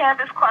Alaska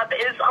Cannabis Club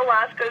is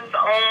Alaska's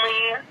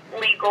only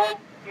legal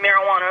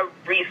marijuana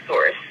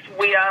resource.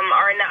 We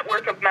are a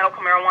network of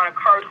medical marijuana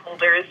card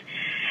holders,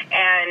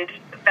 and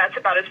that's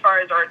about as far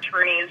as our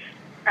attorneys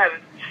have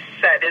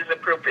said is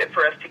appropriate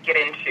for us to get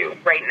into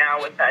right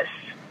now with us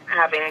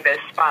having this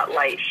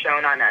spotlight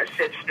shown on us.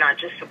 It's not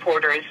just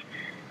supporters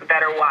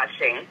that are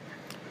watching.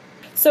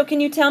 So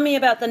can you tell me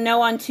about the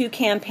No on 2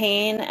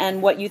 campaign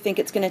and what you think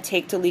it's going to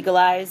take to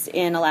legalize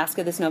in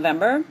Alaska this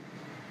November?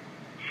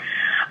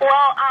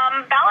 Well,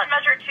 Ballot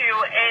Measure 2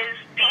 is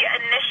the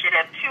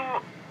initiative to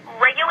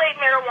regulate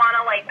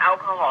marijuana like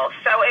alcohol.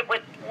 So it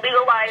would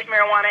legalize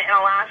marijuana in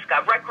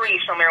Alaska,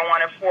 recreational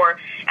marijuana for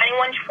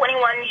anyone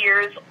 21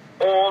 years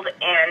old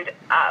and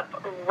up.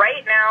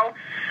 Right now,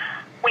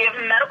 we have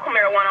medical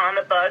marijuana on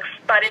the books,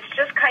 but it's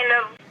just kind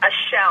of a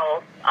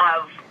shell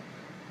of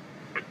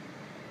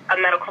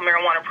a medical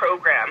marijuana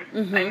program.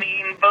 Mm-hmm. I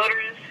mean,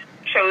 voters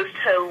chose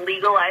to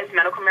legalize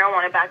medical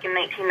marijuana back in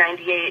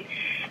 1998,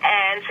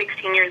 and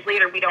 16 years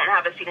later, we don't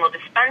have a single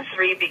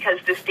dispensary because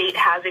the state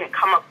hasn't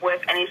come up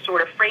with any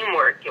sort of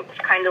framework. It was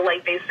kind of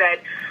like they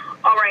said,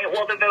 all right,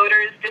 well, the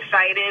voters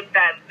decided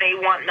that they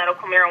want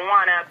medical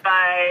marijuana,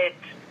 but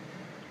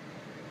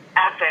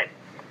F it.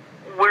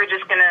 We're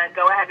just going to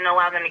go ahead and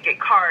allow them to get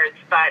cards,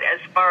 but as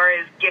far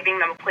as giving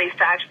them a place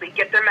to actually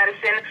get their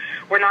medicine,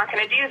 we're not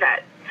going to do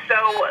that. So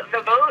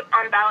the vote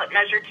on Ballot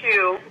Measure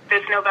 2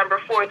 this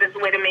November 4th is a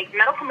way to make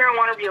medical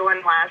marijuana real in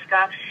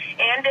Alaska,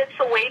 and it's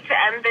a way to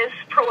end this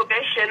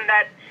prohibition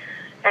that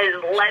has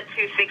led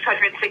to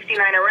 669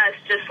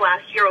 arrests just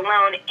last year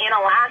alone in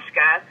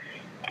Alaska,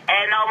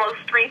 and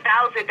almost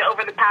 3,000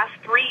 over the past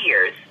 3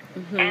 years.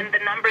 Mm-hmm. And the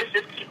numbers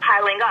just keep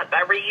piling up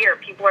every year.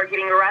 People are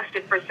getting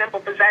arrested for simple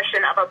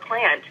possession of a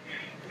plant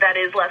that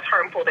is less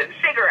harmful than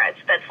cigarettes,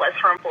 that's less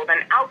harmful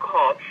than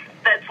alcohol,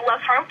 that's less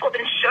harmful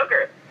than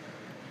sugar.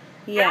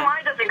 Yeah.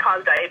 Marijuana doesn't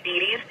cause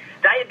diabetes.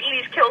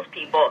 Diabetes kills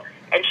people,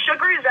 and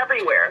sugar is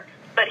everywhere.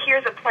 But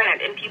here's a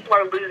plant, and people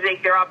are losing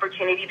their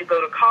opportunity to go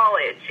to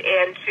college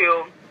and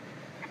to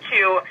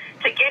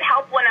get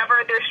help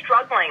whenever they're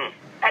struggling,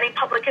 any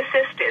public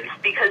assistance,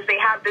 because they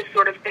have this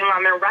sort of thing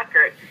on their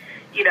record,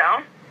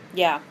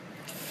 Yeah.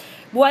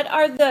 What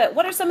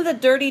are some of the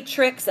dirty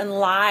tricks and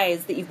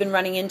lies that you've been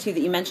running into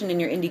that you mentioned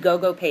in your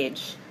Indiegogo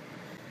page?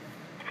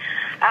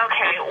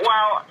 Okay,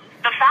 well,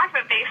 the fact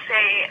that they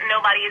say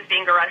nobody is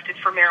being arrested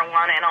for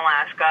marijuana in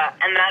Alaska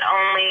and that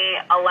only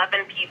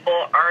 11 people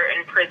are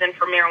in prison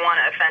for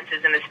marijuana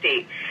offenses in the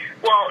state.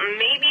 Well,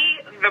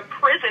 maybe the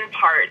prison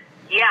part,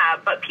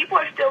 yeah, but people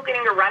are still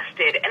getting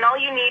arrested, and all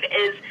you need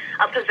is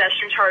a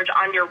possession charge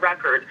on your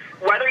record.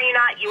 Whether or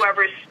not you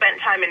ever spent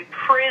time in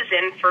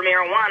prison for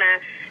marijuana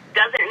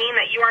doesn't mean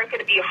that you aren't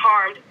going to be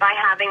harmed by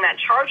having that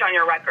charge on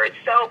your record.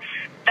 So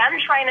them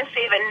trying to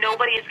say that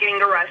nobody is getting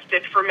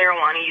arrested for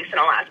marijuana use in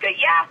Alaska,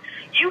 yeah,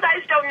 you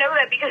guys don't know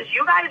that because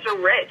you guys are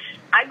rich.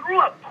 I grew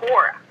up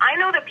poor. I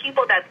know the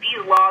people that these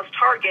laws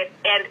target,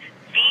 and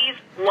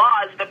these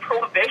laws, the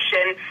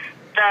prohibition,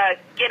 the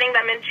getting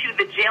them into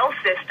the jail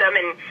system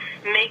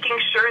and making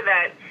sure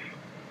that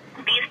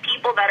these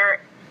people that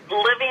are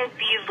living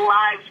these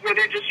lives where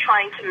they're just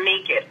trying to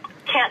make it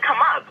can't come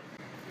up.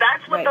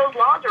 That's what those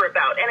laws are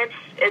about, and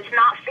it's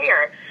not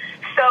fair.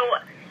 So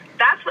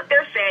that's what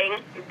they're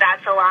saying.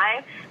 That's a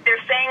lie.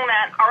 They're saying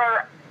that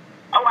our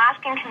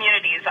Alaskan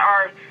communities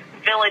are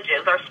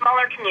villages or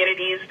smaller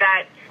communities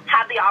that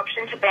have the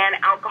option to ban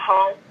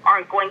alcohol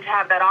aren't going to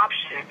have that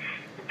option.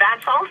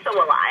 That's also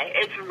a lie.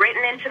 It's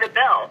written into the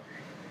bill.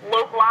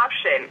 Local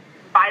option,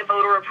 by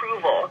voter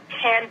approval,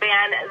 can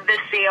ban the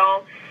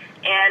sale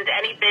and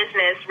any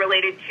business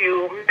related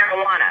to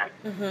marijuana.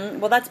 Mm-hmm.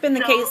 Well, that's been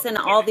the case in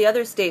all the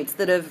other states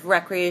that have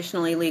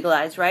recreationally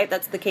legalized, right?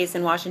 That's the case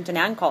in Washington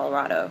and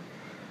Colorado.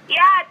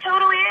 Yeah, it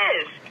totally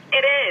is.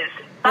 It is.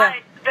 But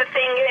the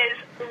thing is,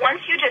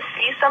 once you just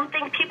see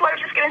something, people are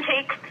just going to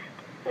take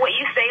what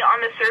you say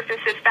on the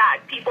surface as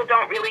fact. People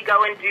don't really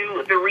go and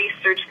do the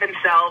research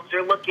themselves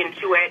or look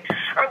into it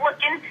or look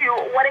into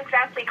what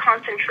exactly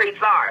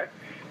concentrates are.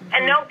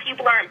 And no,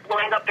 people aren't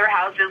blowing up their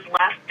houses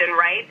left and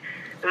right.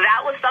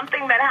 That was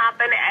something that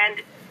happened,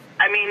 and,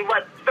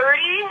 30,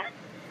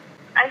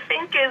 I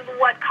think, is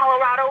what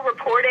Colorado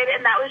reported,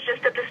 and that was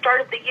just at the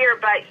start of the year,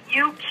 but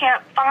you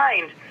can't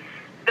find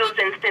those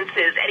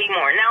instances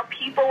anymore. Now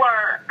people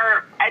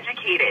are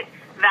educated.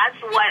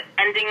 That's what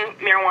ending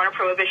marijuana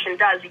prohibition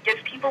does. It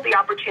gives people the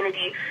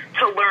opportunity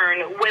to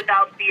learn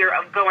without fear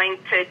of going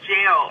to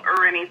jail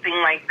or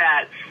anything like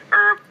that,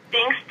 or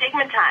being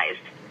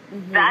stigmatized.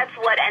 Mm-hmm. That's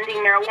what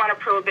ending marijuana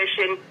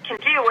prohibition can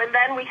do. And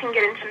then we can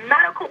get into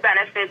medical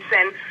benefits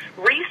and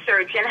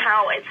research and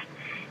how it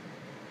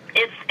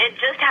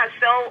just has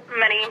so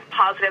many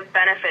positive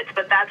benefits,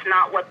 but that's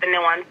not what the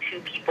No on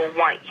 2 people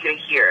want you to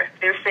hear.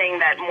 They're saying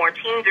that more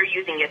teens are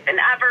using it than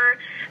ever.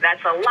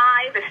 That's a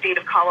lie. The state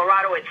of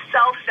Colorado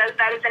itself says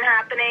that isn't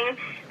happening.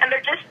 And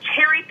they're just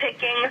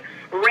cherry-picking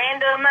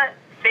random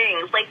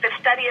things, like the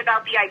study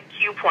about the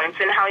IQ points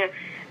and how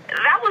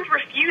that was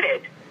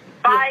refuted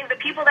by the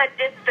people that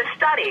did the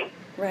study.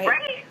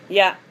 Right?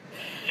 Yeah.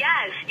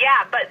 Yes,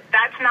 yeah, but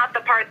that's not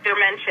the part they're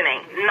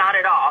mentioning. Not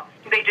at all.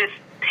 They just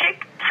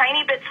pick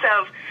tiny bits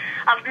of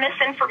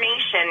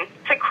misinformation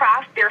to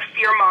craft their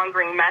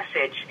fear-mongering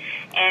message,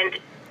 and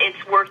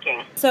it's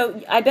working.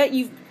 So I bet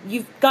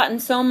you've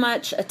gotten so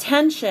much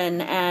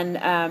attention, and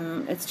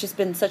it's just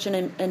been such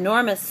an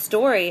enormous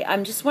story.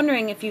 I'm just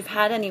wondering if you've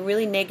had any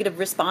really negative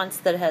response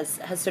that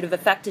has sort of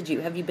affected you.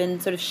 Have you been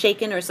sort of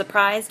shaken or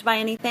surprised by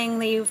anything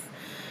that you've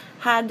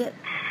had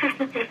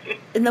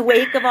in the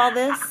wake of all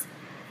this?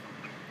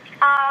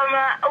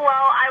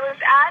 Well, I was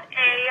at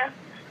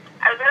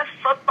a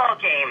football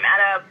game at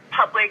a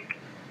public,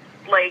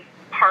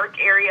 park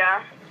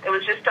area. It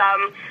was just,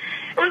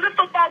 it was a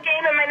football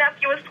game, and my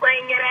nephew was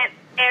playing in it.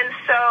 And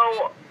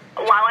so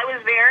while I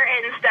was there,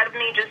 instead of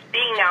me just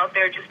being out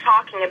there just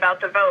talking about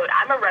the vote,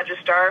 I'm a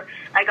registrar.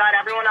 I got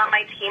everyone on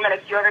my team and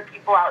a few other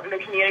people out in the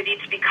community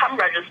to become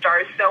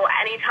registrars. So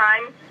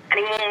anytime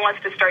anyone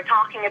wants to start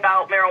talking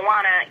about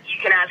marijuana, you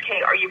can ask,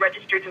 hey, are you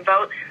registered to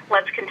vote?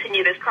 Let's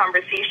continue this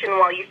conversation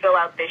while you fill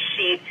out this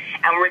sheet,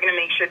 and we're going to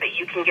make sure that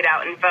you can get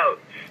out and vote.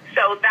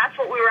 So that's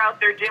what we were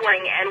out there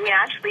doing, and we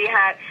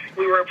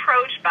were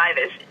approached by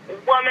this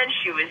woman.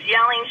 She was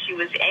yelling, she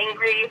was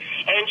angry,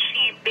 and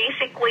she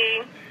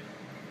basically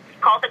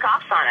called the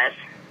cops on us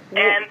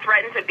and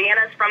threatened to ban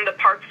us from the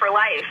park for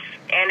life.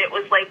 And it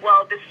was like,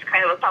 well, this is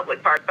kind of a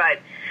public park, but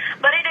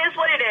it is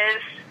what it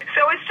is.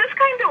 So it's just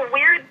kind of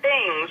weird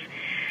things.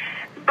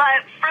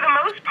 But for the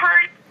most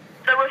part,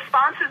 the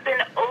response has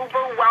been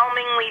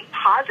overwhelmingly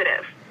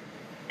positive.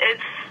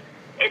 It's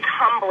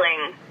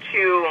humbling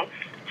to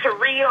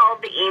read all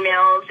the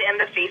emails and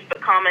the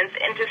Facebook comments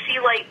and to see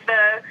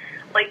the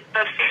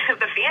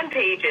fan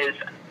pages.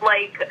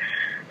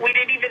 We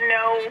didn't even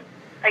know,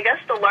 I guess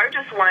the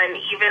largest one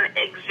even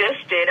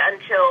existed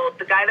until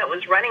the guy that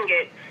was running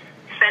it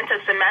sent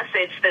us a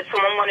message that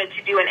someone wanted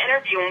to do an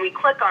interview, and we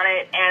click on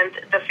it, and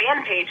the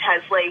fan page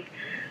has 10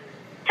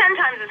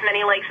 times as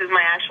many likes as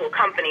my actual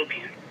company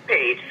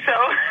page.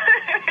 So,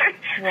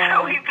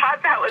 so we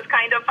thought that was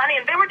kind of funny,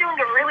 and they were doing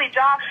a really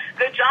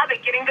good job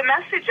at getting the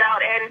message out,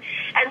 and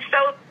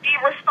so the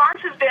response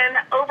has been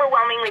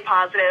overwhelmingly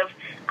positive.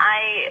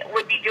 I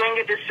would be doing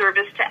a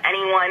disservice to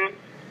anyone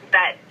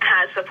that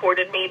has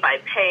supported me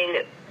by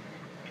paying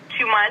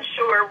too much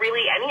or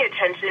really any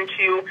attention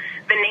to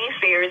the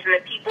naysayers and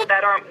the people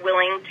that aren't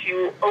willing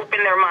to open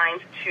their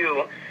minds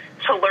to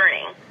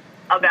learning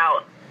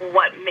about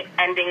what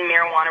ending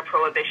marijuana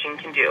prohibition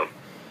can do.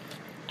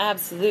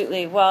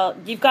 Absolutely. Well,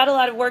 you've got a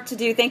lot of work to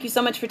do. Thank you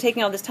so much for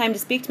taking all this time to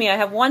speak to me. I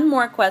have one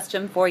more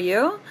question for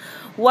you.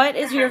 What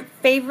is your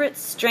favorite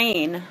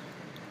strain?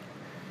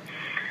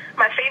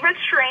 My favorite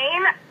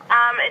strain?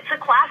 It's a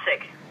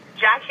classic,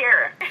 Jack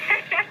Herer.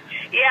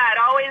 Yeah, it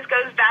always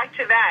goes back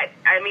to that.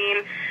 I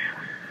mean,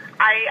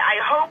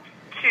 I hope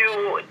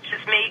to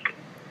just make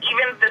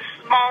even the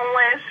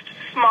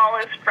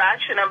smallest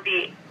fraction of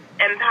the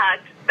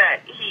impact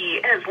that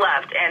he has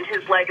left and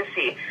his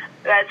legacy.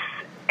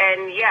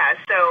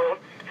 So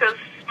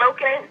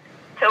smoking it,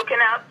 soaking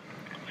up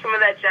some of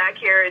that Jack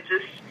Herer, it's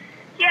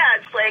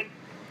like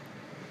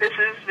this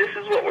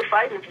is what we're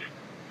fighting.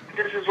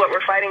 This is what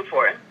we're fighting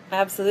for.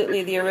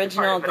 Absolutely, the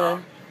original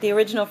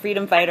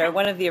freedom fighter,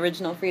 one of the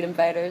original freedom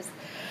fighters.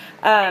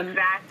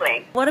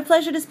 Exactly. What a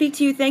pleasure to speak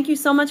to you. Thank you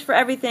so much for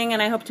everything,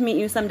 and I hope to meet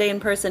you someday in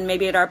person,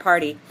 maybe at our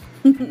party.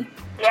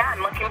 Yeah,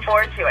 I'm looking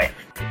forward to it.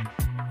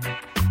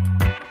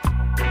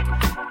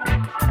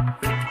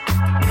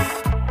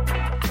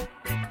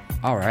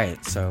 All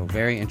right, so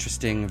very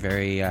interesting,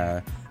 very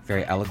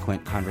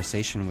eloquent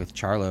conversation with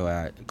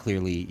Charlo.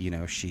 Clearly,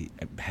 she,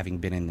 having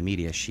been in the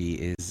media,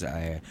 she is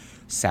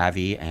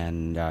savvy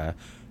and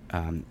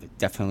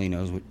definitely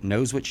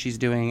knows what she's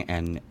doing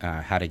and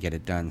how to get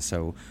it done.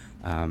 So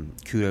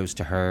kudos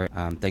to her.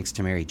 Thanks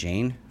to Mary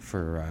Jane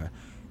for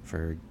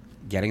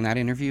getting that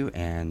interview,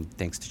 and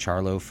thanks to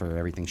Charlo for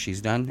everything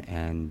she's done.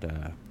 And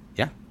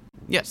yeah.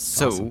 Yes,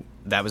 so awesome.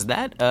 That was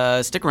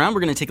that. Stick around,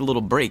 we're going to take a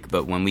little break,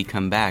 but when we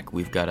come back,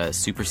 we've got a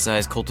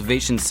supersized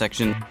cultivation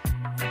section.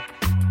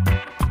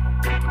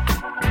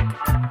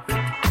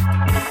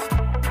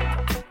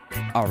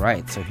 All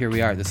right, so here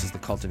we are. This is the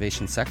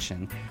cultivation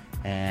section,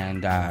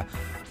 and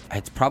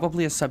it's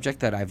probably a subject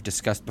that I've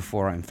discussed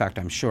before. In fact,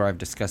 I'm sure I've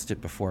discussed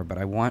it before, but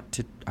I want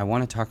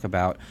to talk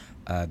about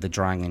the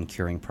drying and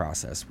curing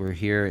process. We're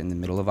here in the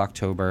middle of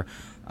October.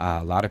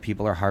 A lot of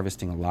people are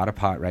harvesting a lot of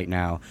pot right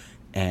now,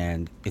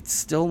 and it's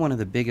still one of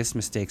the biggest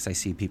mistakes I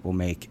see people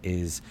make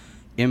is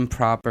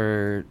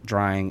improper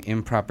drying,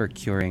 improper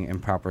curing,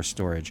 improper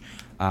storage.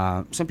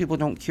 Some people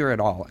don't cure at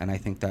all, and I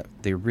think that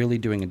they're really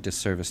doing a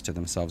disservice to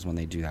themselves when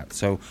they do that.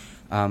 So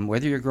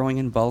whether you're growing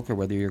in bulk or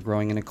whether you're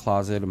growing in a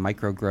closet, a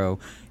micro grow,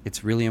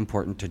 it's really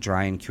important to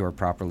dry and cure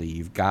properly.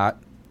 You've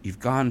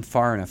gone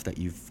far enough that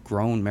you've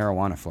grown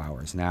marijuana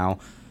flowers. Now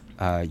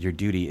your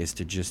duty is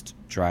to just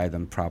dry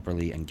them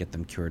properly and get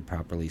them cured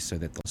properly so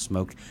that they'll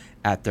smoke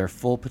at their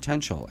full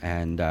potential.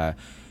 And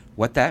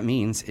what that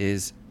means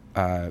is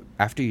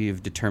after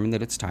you've determined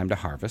that it's time to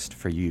harvest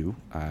for you,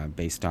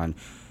 based on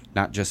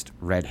not just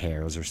red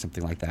hairs or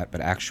something like that,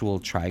 but actual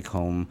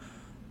trichome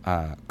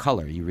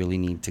color, you really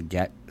need to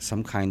get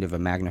some kind of a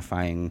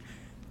magnifying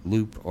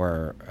loop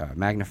or a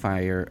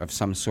magnifier of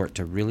some sort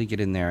to really get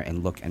in there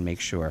and look and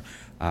make sure.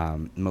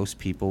 Most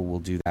people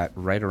will do that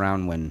right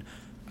around when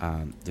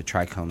the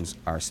trichomes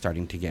are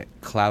starting to get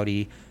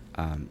cloudy,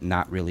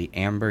 not really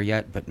amber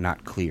yet, but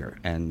not clear.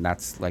 And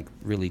that's like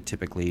really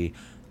typically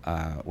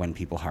when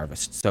people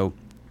harvest. So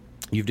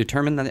you've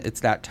determined that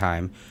it's that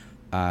time.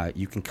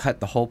 You can cut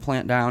the whole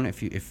plant down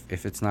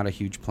if it's not a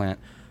huge plant,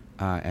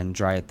 and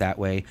dry it that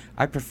way.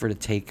 I prefer to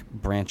take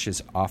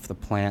branches off the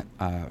plant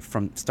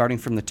starting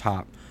from the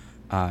top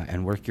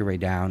and work your way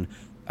down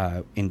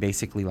in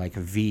basically like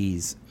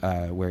V's,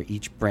 where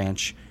each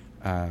branch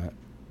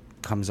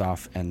comes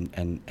off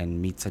and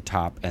meets a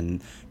top,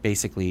 and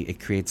basically it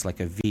creates like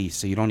a V,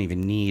 so you don't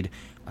even need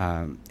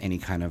any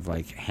kind of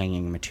like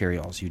hanging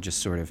materials. You just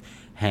sort of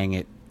hang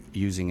it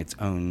using its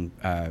own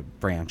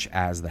branch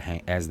as the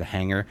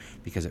hanger,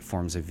 because it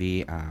forms a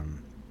V.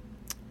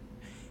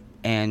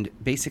 And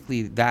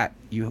basically that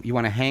you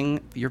want to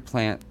hang your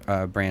plant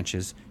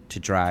branches to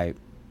dry.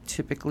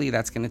 Typically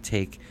that's going to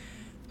take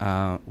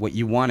what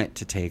you want it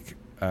to take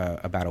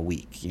about a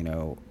week,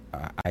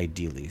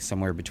 ideally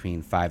somewhere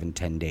between 5 and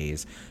 10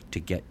 days to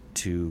get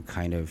to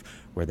kind of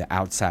where the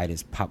outside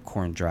is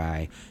popcorn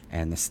dry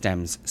and the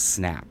stems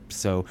snap.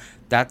 So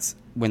that's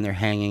when they're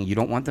hanging. You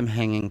don't want them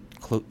hanging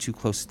too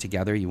close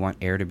together. You want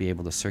air to be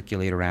able to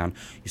circulate around.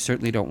 You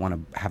certainly don't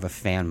want to have a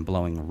fan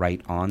blowing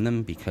right on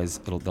them because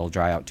they'll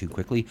dry out too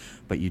quickly,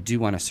 but you do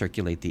want to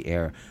circulate the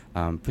air,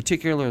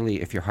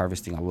 particularly if you're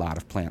harvesting a lot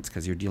of plants,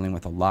 because you're dealing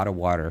with a lot of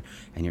water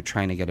and you're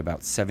trying to get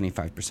about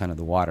 75% of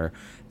the water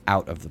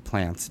out of the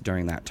plants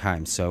during that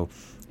time. So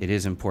it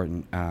is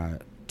important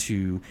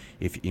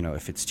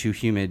if it's too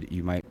humid,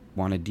 you might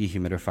want a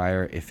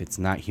dehumidifier. If it's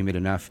not humid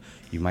enough,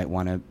 you might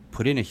want to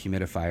put in a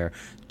humidifier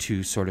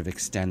to sort of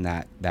extend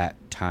that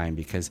time,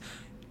 because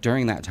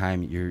during that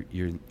time you're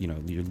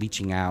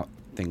leaching out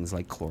things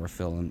like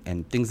chlorophyll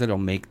and things that'll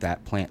make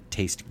that plant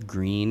taste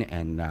green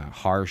and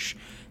harsh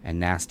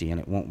and nasty,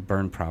 and it won't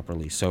burn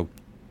properly. So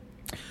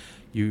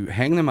you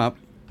hang them up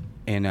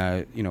in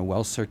a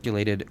well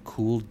circulated,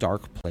 cool,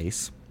 dark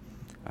place.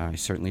 You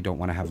certainly don't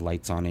want to have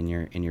lights on in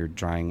your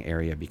drying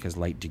area because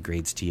light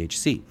degrades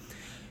THC.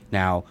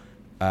 Now,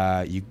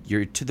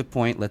 you're to the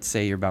point, let's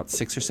say you're about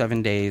 6 or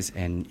 7 days,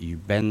 and you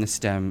bend the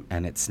stem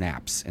and it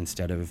snaps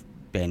instead of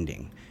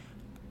bending.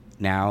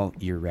 Now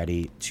you're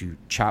ready to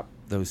chop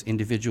those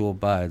individual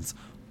buds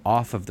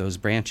off of those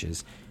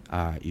branches.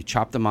 You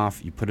chop them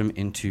off, you put them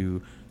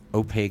into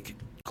opaque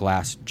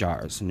glass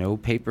jars. No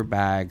paper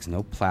bags,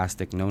 no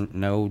plastic,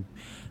 no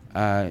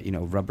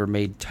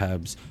Rubbermaid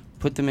tubs.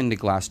 Put them into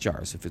glass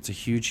jars. If it's a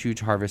huge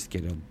harvest,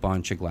 get a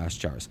bunch of glass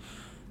jars.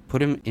 Put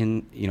them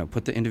in,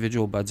 put the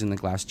individual buds in the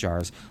glass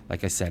jars.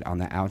 Like I said, on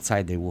the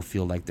outside, they will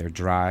feel like they're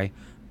dry.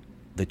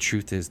 The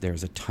truth is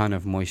there's a ton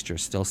of moisture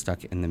still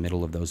stuck in the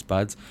middle of those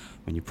buds.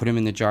 When you put them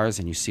in the jars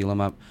and you seal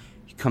them up,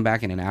 you come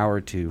back in an hour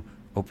or two,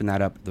 open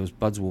that up, those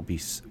buds will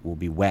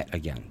be wet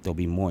again. They'll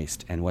be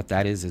moist. And what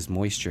that is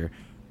moisture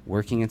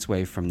working its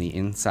way from the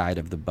inside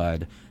of the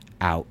bud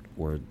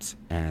outwards.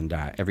 And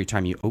every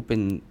time you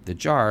open the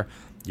jar,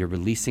 you're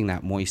releasing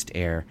that moist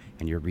air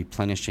and you're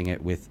replenishing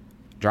it with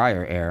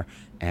drier air,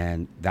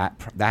 and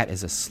that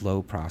is a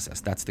slow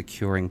process. That's the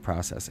curing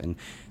process, and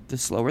the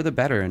slower the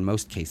better in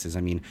most cases.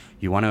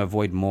 You want to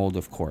avoid mold,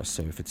 of course,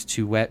 so if it's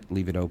too wet,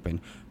 leave it open,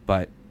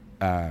 but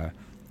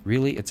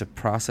really it's a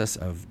process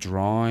of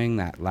drawing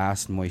that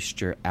last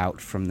moisture out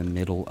from the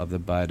middle of the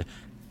bud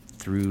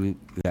through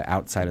the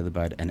outside of the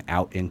bud and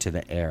out into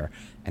the air.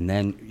 And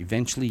then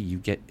eventually you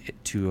get it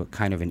to a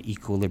kind of an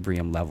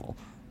equilibrium level.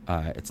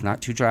 It's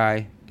not too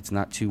dry, it's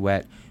not too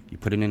wet. You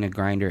put it in a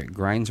grinder, it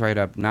grinds right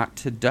up, not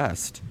to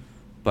dust,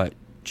 but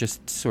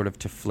just sort of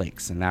to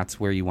flakes, and that's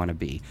where you want to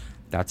be.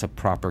 That's a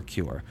proper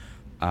cure.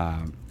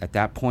 At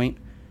that point,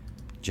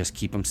 just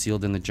keep them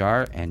sealed in the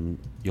jar and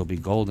you'll be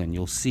golden.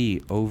 You'll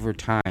see over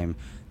time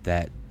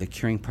that the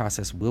curing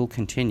process will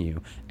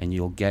continue and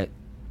you'll get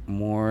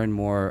more and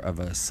more of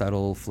a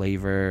subtle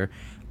flavor,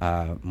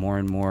 more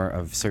and more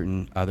of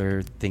certain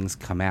other things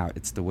come out.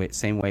 It's the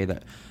same way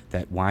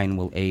that wine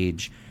will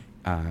age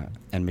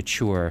and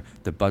mature,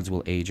 the buds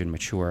will age and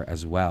mature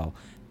as well.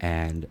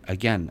 And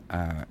again,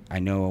 I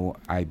know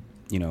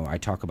I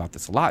talk about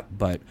this a lot,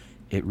 but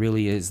it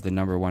really is the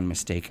number one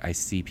mistake I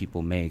see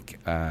people make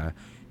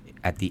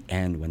at the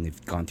end when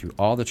they've gone through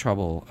all the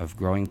trouble of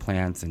growing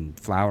plants and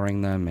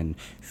flowering them and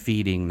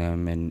feeding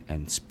them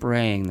and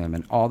spraying them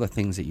and all the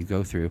things that you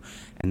go through,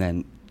 and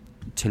then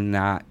to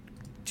not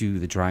do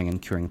the drying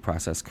and curing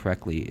process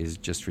correctly is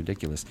just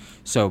ridiculous.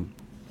 So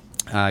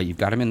you've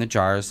got them in the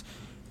jars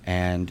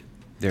and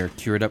they're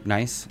cured up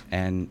nice,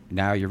 and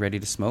now you're ready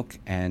to smoke.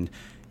 And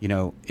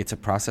it's a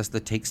process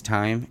that takes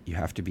time. You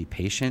have to be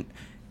patient,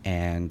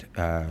 and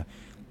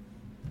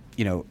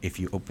if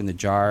you open the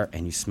jar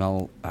and you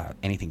smell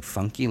anything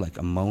funky like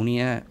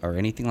ammonia or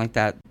anything like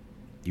that,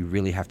 you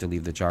really have to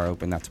leave the jar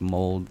open. That's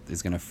mold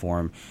is going to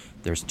form.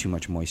 There's too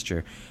much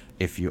moisture.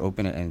 If you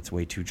open it and it's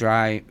way too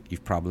dry,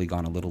 you've probably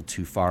gone a little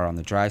too far on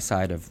the dry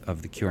side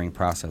of the curing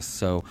process.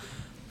 So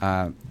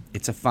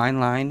it's a fine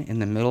line in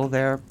the middle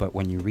there, but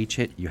when you reach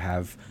it, you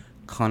have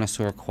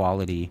connoisseur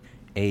quality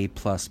A++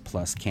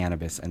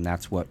 cannabis, and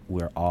that's what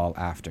we're all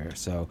after.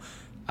 So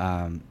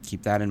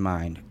keep that in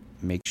mind.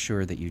 Make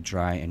sure that you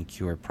dry and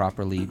cure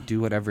properly. Do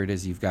whatever it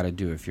is you've got to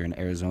do. If you're in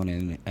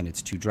Arizona and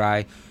it's too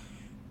dry,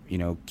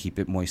 keep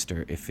it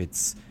moister.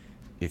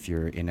 If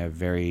you're in a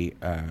very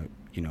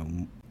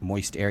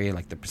moist area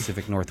like the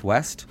Pacific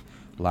Northwest,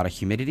 a lot of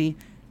humidity,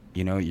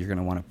 you're going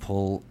to want to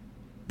pull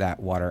that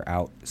water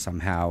out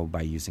somehow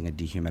by using a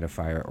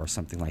dehumidifier or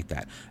something like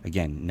that.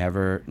 Again,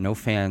 no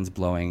fans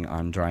blowing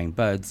on drying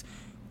buds.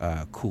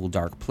 Cool,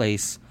 dark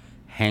place.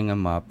 Hang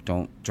them up.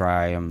 Don't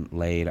dry them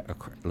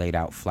laid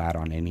out flat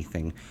on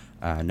anything.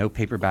 No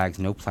paper bags,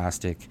 no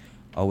plastic.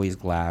 Always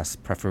glass,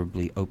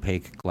 preferably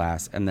opaque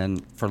glass. And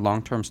then for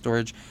long-term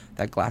storage,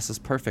 that glass is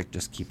perfect.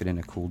 Just keep it in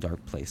a cool,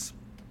 dark place.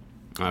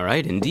 All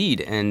right, indeed.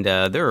 And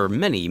there are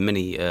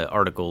many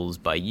articles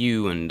by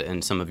you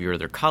and some of your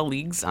other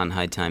colleagues on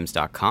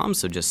hightimes.com,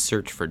 so just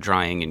search for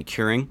drying and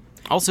curing.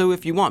 Also,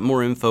 if you want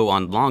more info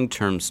on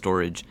long-term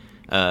storage,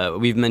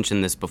 we've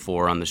mentioned this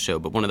before on the show,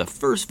 but one of the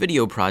first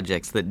video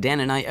projects that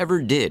Dan and I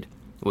ever did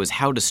was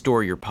how to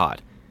store your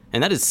pot.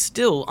 And that is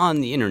still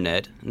on the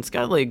internet. It's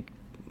got like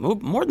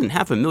more than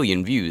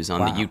 500,000 views on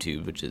the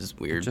YouTube, which is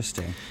weird.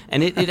 Interesting.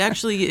 And it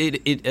actually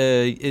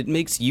it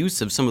makes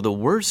use of some of the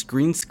worst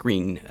green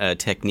screen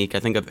technique I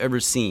think I've ever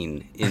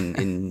seen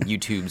in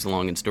YouTube's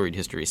long and storied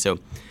history. So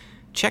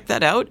check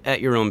that out at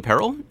your own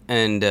peril.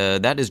 And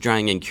that is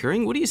drying and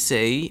curing. What do you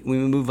say we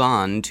move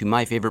on to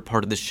my favorite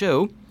part of the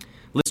show?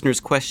 Listeners'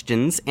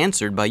 questions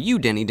answered by you,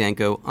 Danny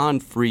Danko, on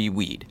free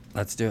weed.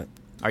 Let's do it.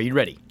 Are you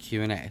ready?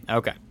 Q&A.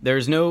 Okay.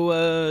 There's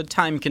no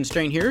time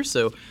constraint here,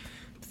 so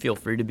feel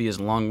free to be as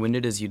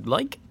long-winded as you'd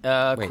like.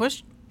 Wait.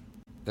 Question.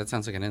 That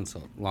sounds like an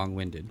insult.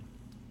 Long-winded.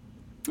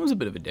 It was a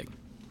bit of a dig.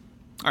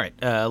 All right,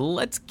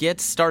 let's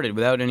get started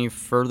without any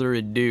further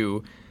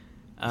ado.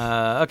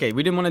 Okay,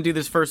 we didn't want to do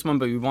this first one,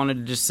 but we wanted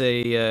to just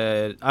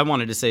say, I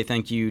wanted to say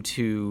thank you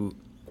to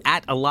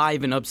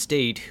 @Alive in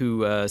Upstate,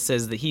 who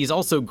says that he's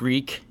also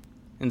Greek,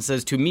 and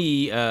says to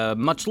me,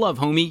 much love,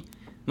 homie.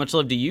 Much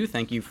love to you.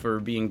 Thank you for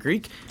being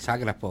Greek.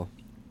 Sagrapo.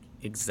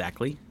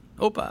 Exactly.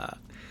 Opa.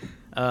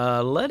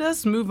 Let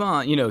us move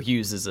on.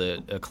 Hughes is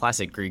a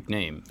classic Greek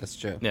name. That's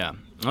true. Yeah.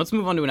 Let's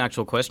move on to an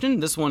actual question.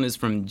 This one is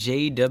from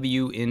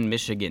JW in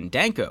Michigan.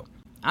 Danko,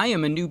 I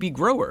am a newbie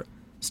grower,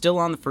 still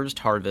on the first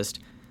harvest.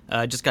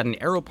 Just got an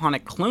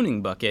aeroponic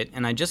cloning bucket,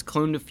 and I just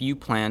cloned a few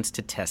plants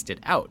to test it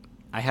out.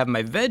 I have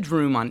my veg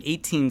room on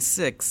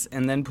 18.6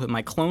 and then put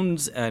my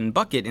clones and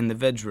bucket in the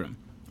veg room.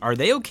 Are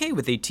they okay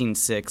with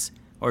 18.6,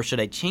 or should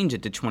I change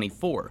it to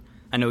 24?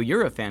 I know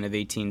you're a fan of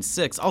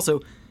 18.6. Also,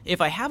 if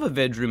I have a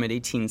veg room at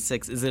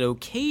 18.6, is it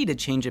okay to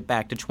change it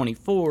back to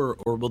 24,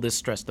 or will this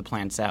stress the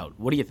plants out?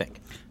 What do you think?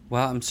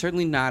 Well, I'm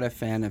certainly not a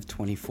fan of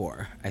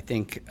 24. I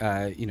think,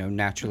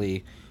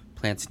 naturally,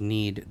 plants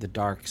need the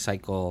dark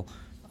cycle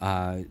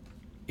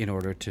in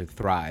order to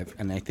thrive.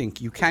 And I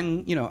think you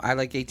can, I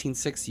like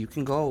 18.6. You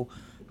can go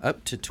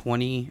up to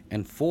 20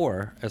 and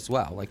 4 as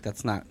well. Like,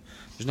 there's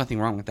nothing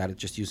wrong with that. It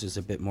just uses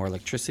a bit more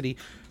electricity.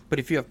 But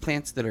if you have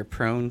plants that are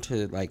prone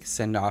to,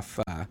 send off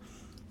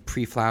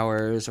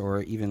pre-flowers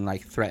or even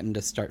threaten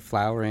to start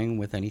flowering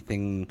with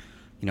anything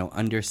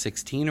under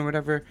 16 or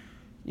whatever,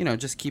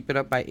 just keep it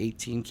up by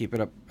 18, keep it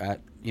up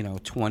at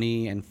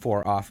 20 and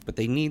 4 off. But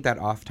they need that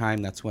off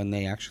time. That's when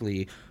they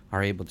actually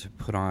are able to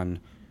put on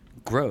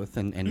growth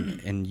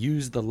and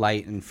use the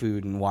light and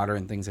food and water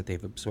and things that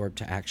they've absorbed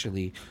to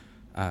actually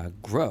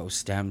grow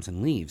stems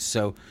and leaves.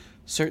 So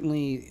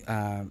certainly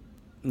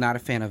not a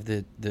fan of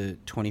the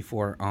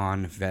 24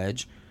 on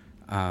veg.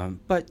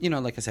 But,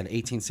 like I said,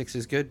 18.6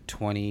 is good.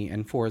 20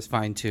 and 4 is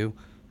fine too.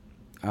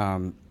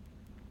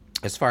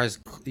 As far as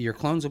your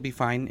clones will be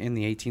fine in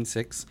the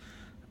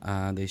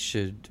 18.6. They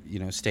should,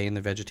 stay in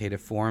the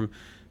vegetative form.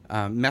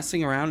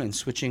 Messing around and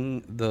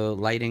switching the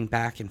lighting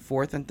back and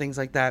forth and things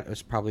like that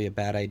is probably a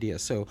bad idea.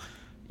 So,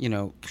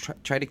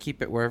 try to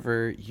keep it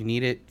wherever you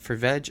need it for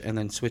veg, and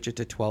then switch it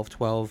to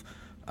 12-12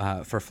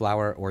 for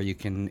flower, or you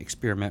can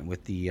experiment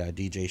with the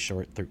DJ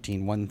Short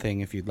 13-1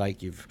 thing if you'd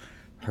like. You've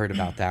heard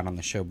about that on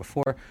the show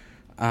before.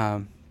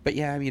 But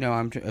yeah,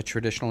 I'm a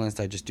traditionalist.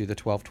 I just do the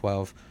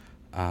 12-12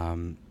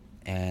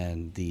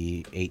 and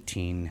the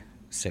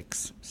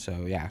 18.6.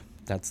 So yeah.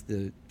 That's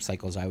the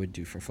cycles I would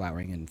do for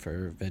flowering and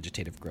for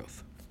vegetative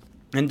growth.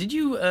 And did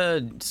you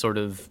have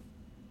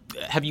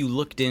you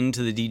looked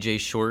into the DJ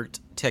Short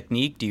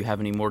technique? Do you have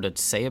any more to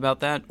say about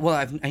that?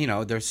 Well,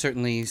 there's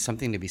certainly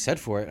something to be said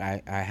for it.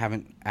 I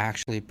haven't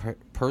actually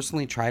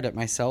personally tried it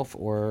myself,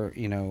 or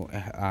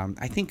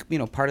I think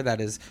part of that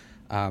is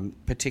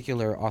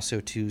particular also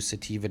to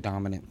sativa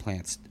dominant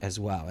plants as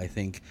well. I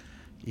think.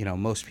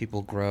 Most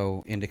people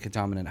grow indica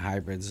dominant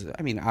hybrids.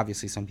 I mean,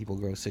 obviously some people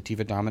grow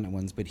sativa dominant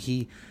ones, but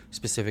he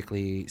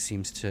specifically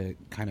seems to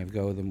kind of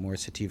go the more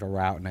sativa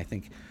route, and I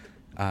think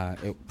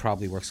it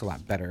probably works a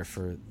lot better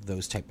for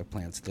those type of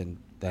plants than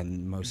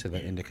most of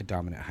the indica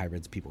dominant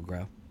hybrids people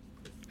grow.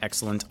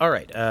 Excellent. All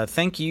right.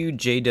 Thank you,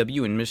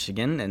 JW in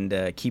Michigan,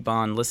 and keep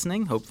on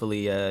listening.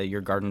 Hopefully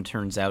your garden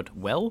turns out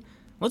well.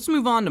 Let's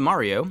move on to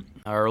Mario,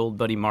 our old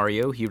buddy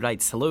Mario. He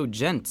writes, "Hello,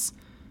 gents.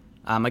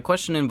 My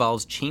question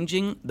involves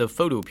changing the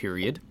photo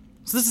period.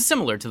 So this is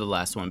similar to the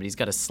last one, but he's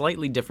got a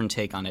slightly different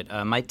take on it.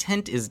 My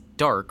tent is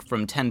dark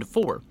from 10 to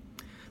 4.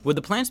 Would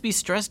the plants be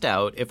stressed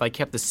out if I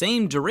kept the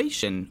same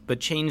duration but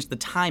changed the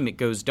time it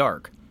goes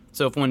dark?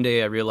 So if one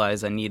day I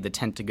realize I need the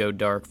tent to go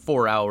dark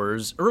 4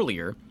 hours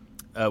earlier,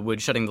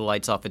 would shutting the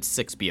lights off at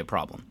 6 be a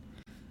problem?"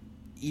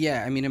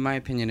 Yeah, I mean, in my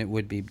opinion, it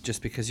would be,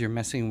 just because you're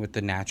messing with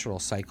the natural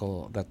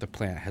cycle that the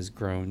plant has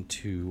grown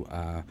to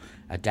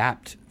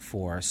adapt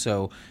for.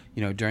 So,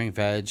 during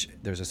veg,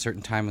 there's a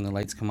certain time when the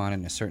lights come on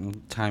and a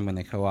certain time when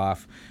they go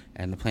off,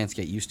 and the plants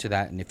get used to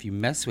that. And if you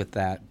mess with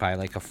that by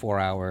like a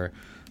 4-hour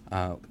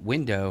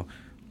window,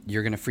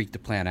 you're going to freak the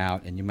plant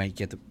out, and you might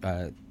get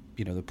the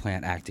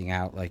plant acting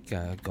out, like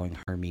going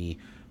hermy,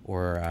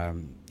 or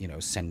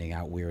sending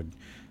out weird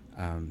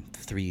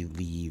 3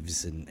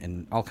 leaves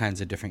and all kinds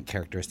of different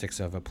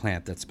characteristics of a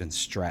plant that's been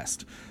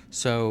stressed.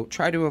 So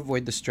try to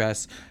avoid the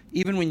stress.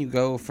 Even when you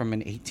go from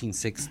an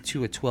 18.6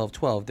 to a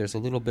 12-12, there's a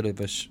little bit of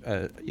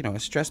a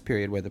stress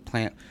period where the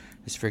plant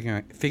is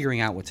figuring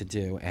out what to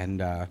do,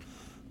 and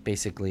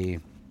basically,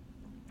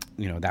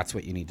 that's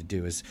what you need to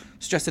do, is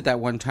stress it that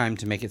one time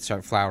to make it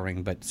start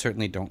flowering, but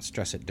certainly don't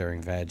stress it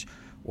during veg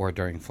or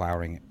during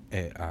flowering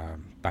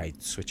by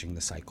switching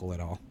the cycle at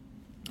all.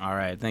 All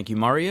right, thank you,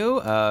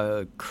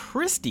 Mario.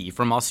 Christy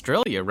from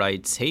Australia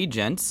writes, "Hey,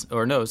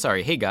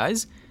 hey,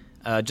 guys.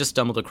 Just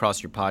stumbled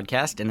across your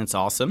podcast, and it's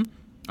awesome.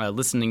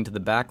 Listening to the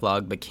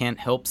backlog, but can't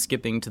help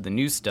skipping to the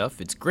new stuff.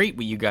 It's great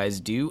what you guys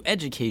do.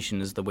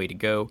 Education is the way to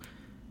go.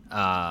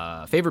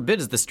 Favorite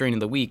bit is the strain of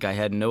the week. I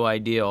had no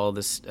idea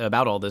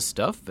about all this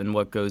stuff and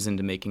what goes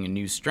into making a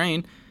new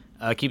strain.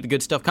 Keep the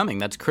good stuff coming."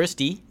 That's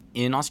Christy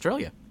in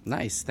Australia.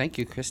 Nice. Thank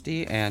you,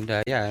 Christy. And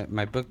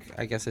my book,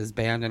 I guess, is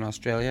banned in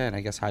Australia, and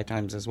I guess High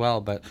Times as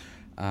well. But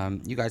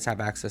you guys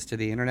have access to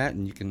the internet,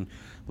 and you can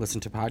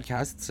listen to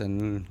podcasts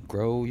and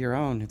grow your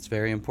own. It's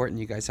very important.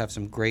 You guys have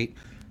some great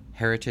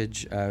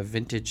heritage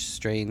vintage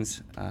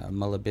strains,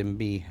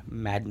 Mullumbimby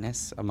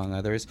Madness, among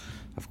others,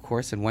 of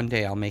course. And one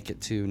day I'll make it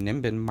to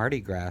Nimbin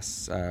Mardi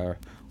Gras, or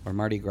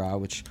Mardi Gras,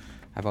 which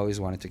I've always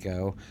wanted to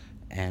go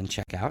and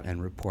check out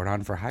and report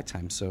on for High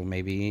Times. So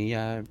maybe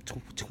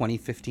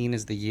 2015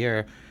 is the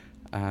year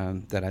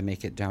that I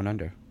make it down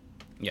under.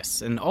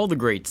 Yes, and all the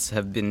greats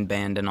have been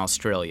banned in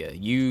Australia.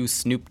 You,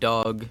 Snoop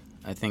Dogg,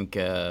 I think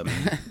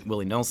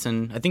Willie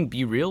Nelson. I think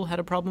Be Real had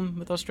a problem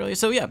with Australia.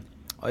 So yeah,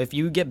 if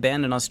you get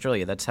banned in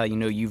Australia, that's how you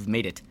know you've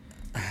made it.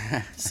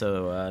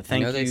 So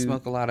thank you. I know they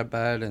smoke a lot of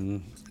bud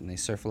and they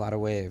surf a lot of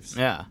waves.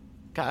 Yeah.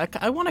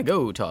 I want to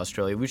go to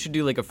Australia. We should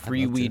do like a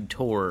free weed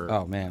tour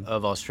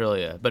of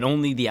Australia, but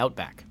only the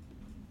outback.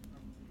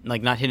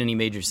 Like, not hit any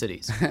major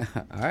cities.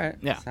 All right.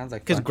 Yeah. Sounds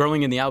like fun. Because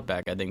growing in the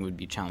outback, I think, would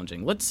be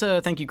challenging. Let's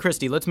thank you,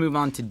 Christy. Let's move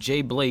on to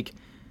Jay Blake.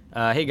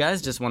 Hey,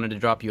 guys, just wanted to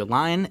drop you a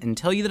line and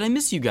tell you that I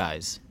miss you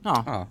guys.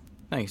 Oh,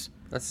 thanks.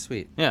 That's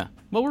sweet. Yeah.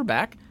 Well, we're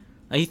back.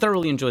 He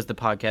thoroughly enjoys the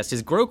podcast.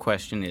 His grow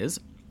question is,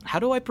 how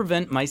do I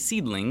prevent my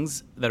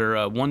seedlings that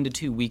are 1 to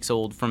 2 weeks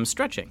old from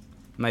stretching?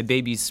 My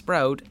babies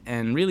sprout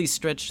and really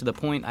stretch to the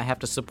point I have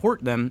to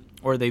support them,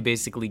 or they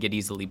basically get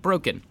easily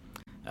broken.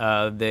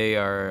 They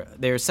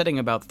are setting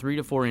about 3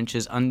 to 4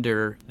 inches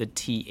under the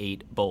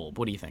T8 bulb.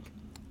 What do you think?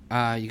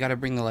 You got to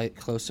bring the light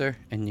closer,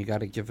 and you got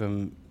to give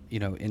them,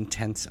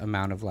 intense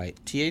amount of light.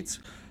 T8s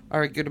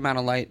are a good amount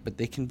of light, but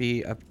they can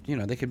be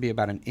they could be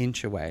about an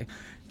inch away,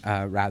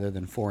 rather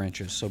than 4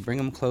 inches. So bring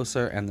them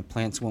closer, and the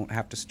plants won't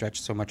have to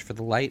stretch so much for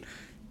the light,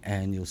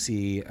 and you'll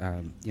see,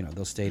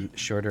 they'll stay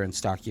shorter and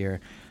stockier.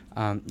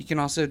 You can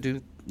also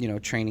do,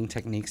 training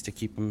techniques to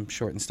keep them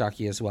short and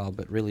stocky as well,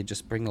 but really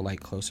just bring the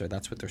light closer.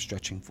 That's what they're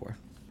stretching for.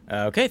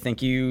 Okay,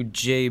 thank you,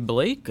 Jay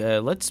Blake.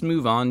 Let's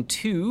move on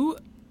to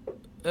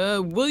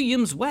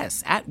Williams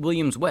West, at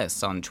Williams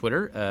West on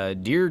Twitter.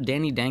 Dear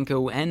Danny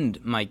Danko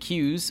and Mike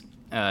Hughes,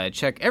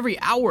 check every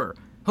hour.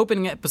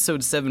 Hoping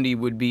episode 70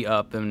 would be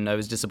up, and I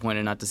was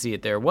disappointed not to see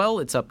it there. Well,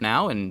 it's up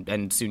now,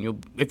 and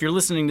soon if you're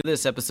listening to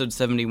this, episode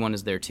 71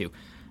 is there too.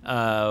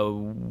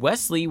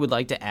 Wesley would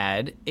like to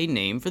add a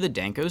name for the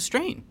Danko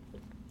strain.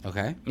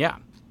 Okay. Yeah.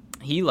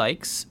 He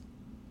likes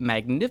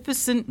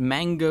Magnificent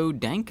Mango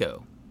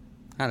Danko.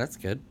 Ah, that's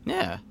good.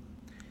 Yeah.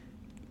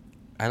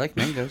 I like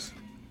mangoes.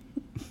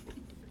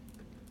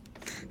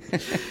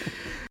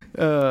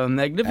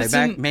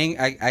 Magnificent.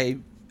 I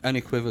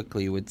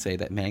unequivocally would say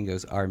that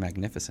mangoes are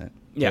magnificent.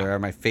 Yeah. They are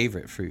my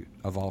favorite fruit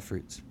of all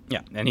fruits.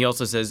 Yeah, and he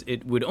also says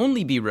it would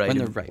only be right When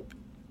they're ripe.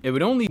 It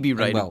would only be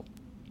right. And well,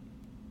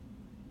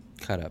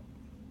 cut up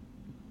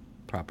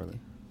properly.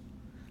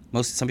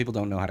 Some people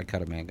don't know how to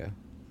cut a mango.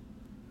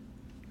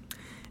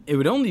 It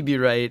would only be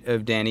right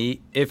of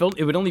Danny if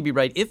it would only be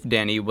right if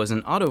Danny was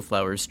an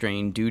autoflower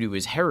strain due to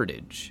his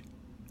heritage.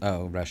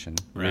 Oh, Russian.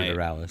 Right.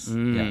 Ruderalis.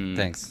 Yeah,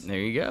 thanks. There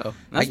you go.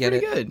 That's I get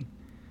pretty it. good.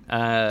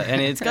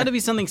 And it's got to be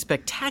something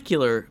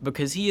spectacular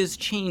because he has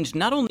changed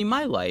not only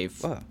my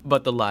life, Wow.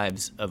 but the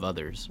lives of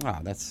others. Wow,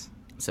 that's...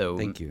 So,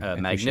 Thank you. I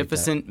appreciate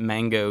Magnificent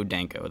Mango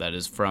Danko. That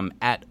is from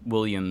at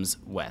Williams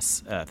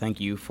West. Thank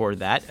you for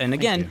that. And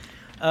again,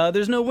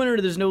 there's no winner,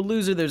 there's no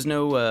loser, there's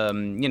no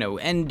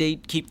end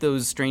date. Keep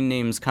those strain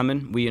names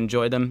coming. We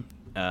enjoy them.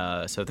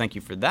 So thank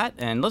you for that.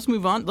 And let's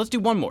move on. Let's do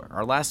one more.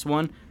 Our last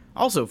one,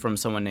 also from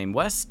someone named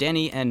Wes,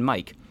 Danny, and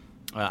Mike.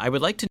 I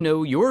would like to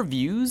know your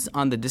views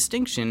on the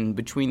distinction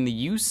between the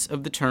use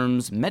of the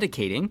terms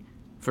medicating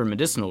for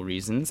medicinal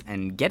reasons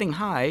and getting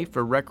high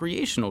for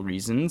recreational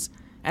reasons,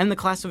 and the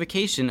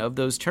classification of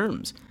those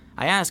terms.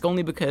 I ask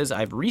only because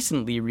I've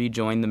recently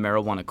rejoined the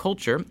marijuana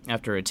culture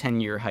after a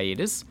 10-year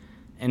hiatus,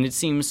 and it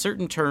seems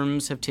certain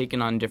terms have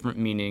taken on different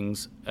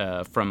meanings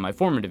from my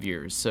formative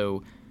years.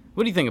 So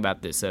what do you think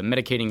about this?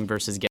 Medicating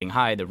versus getting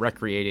high, the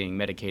recreating,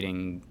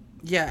 medicating...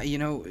 Yeah,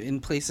 in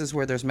places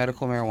where there's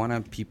medical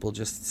marijuana, people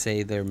just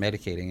say they're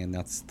medicating, and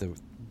that's the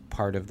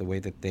part of the way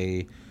that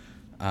they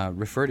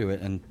refer to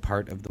it, and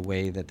part of the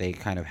way that they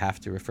kind of have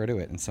to refer to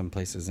it in some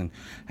places. And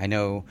I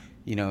know,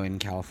 in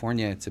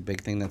California, it's a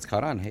big thing that's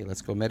caught on. Hey,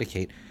 let's go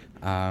medicate,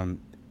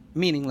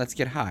 meaning let's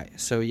get high.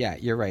 So yeah,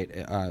 you're right.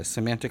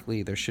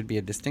 Semantically, there should be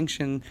a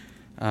distinction.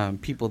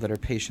 People that are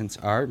patients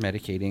are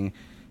medicating,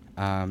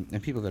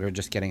 and people that are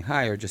just getting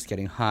high are just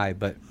getting high.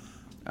 But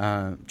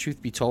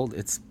truth be told,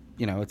 it's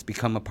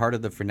become a part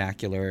of the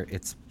vernacular.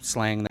 It's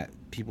slang that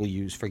people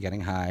use for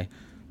getting high,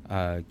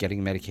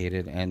 getting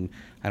medicated, and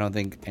I don't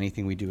think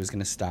anything we do is going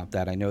to stop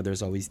that. I know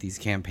there's always these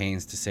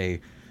campaigns to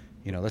say,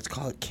 let's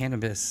call it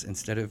cannabis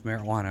instead of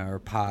marijuana or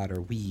pot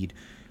or weed,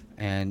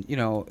 and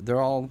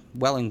they're all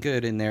well and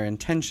good in their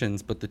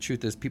intentions, but the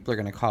truth is people are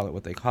going to call it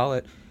what they call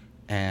it,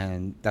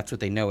 and that's what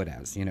they know it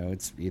as.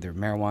 It's either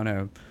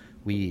marijuana,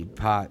 weed,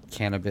 pot,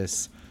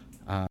 cannabis.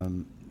 I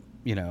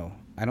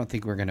don't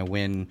think we're going to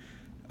win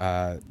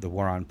the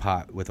war on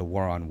pot with a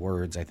war on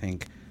words. I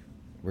think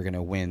we're going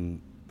to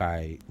win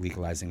by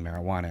legalizing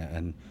marijuana,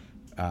 and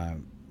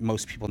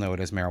most people know it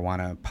as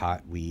marijuana,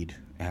 pot, weed.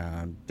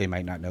 They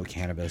might not know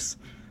cannabis.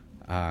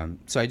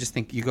 So I just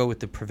think you go with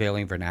the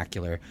prevailing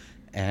vernacular,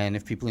 and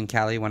if people in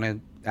Cali want to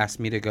ask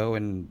me to go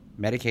and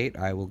medicate,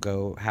 I will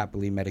go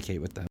happily medicate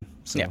with them.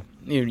 So, yeah,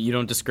 you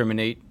don't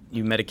discriminate.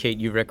 You medicate,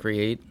 you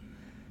recreate.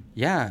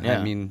 Yeah.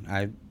 I mean,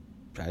 I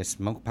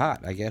smoke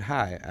pot. I get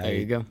high. There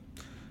you go.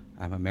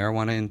 I'm a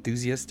marijuana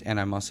enthusiast, and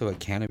I'm also a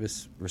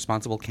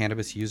responsible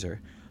cannabis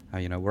user.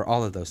 We're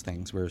all of those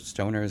things. We're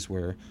stoners,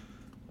 we're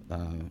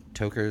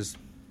tokers,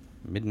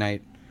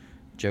 midnight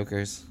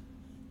jokers.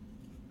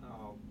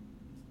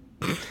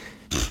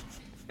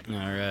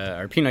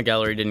 Our peanut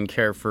gallery didn't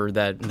care for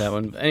that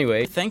one.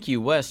 Anyway, thank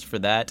you, West, for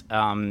that.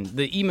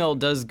 The email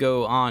does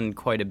go on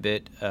quite a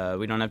bit.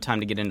 We don't have time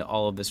to get into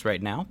all of this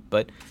right now,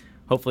 but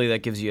hopefully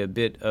that gives you a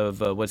bit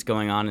of what's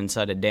going on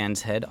inside of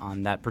Dan's head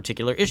on that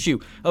particular issue.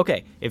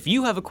 Okay, if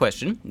you have a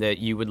question that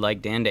you would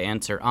like Dan to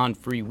answer on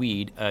Free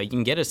Weed, you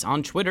can get us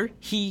on Twitter.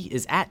 He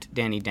is at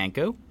Danny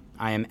Danko.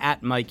 I am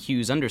at Mike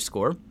Hughes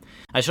 _.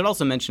 I should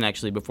also mention,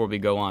 actually, before we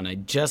go on, I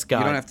just got...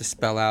 You don't have to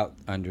spell out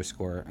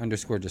underscore.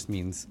 Underscore just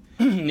means...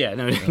 Yeah,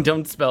 no,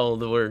 don't spell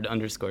the word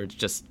underscore. It's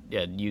just,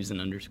 use an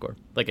underscore,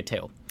 like a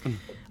tail.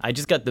 I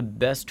just got the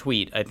best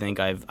tweet, I think.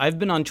 I've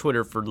been on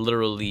Twitter for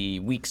literally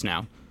weeks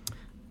now.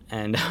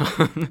 And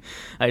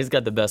I just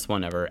got the best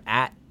one ever.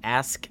 At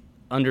ask_diesel.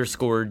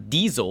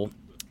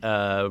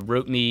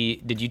 wrote me,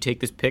 did you take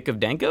this pic of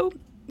Danko?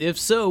 If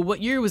so,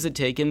 what year was it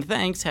taken?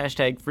 Thanks,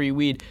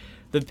 #freeweed.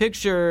 The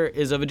picture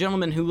is of a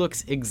gentleman who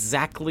looks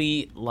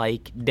exactly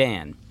like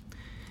Dan,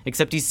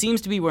 except he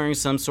seems to be wearing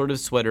some sort of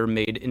sweater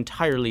made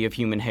entirely of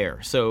human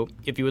hair. So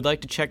if you would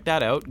like to check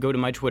that out, go to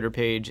my Twitter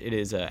page. It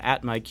is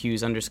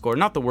 @mycues_,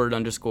 not the word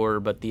underscore,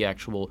 but the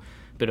actual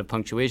bit of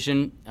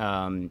punctuation.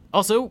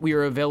 Also, we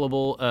are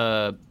available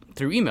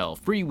through email,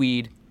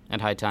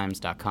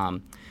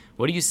 freeweed@hightimes.com.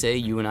 What do you say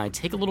you and I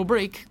take a little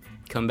break,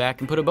 come back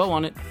and put a bow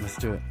on it? Let's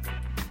do it.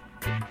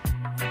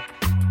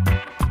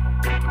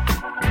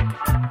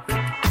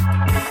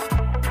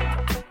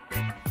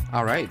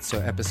 All right, so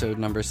episode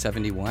number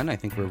 71. I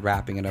think we're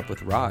wrapping it up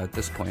with Raw at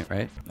this point,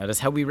 right? That is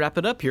how we wrap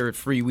it up here at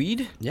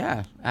Freeweed.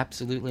 Yeah,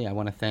 absolutely. I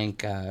want to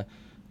thank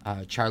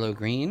Charlo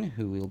Green,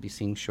 who we'll be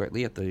seeing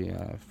shortly at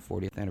the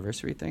 40th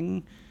anniversary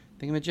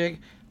thingamajig.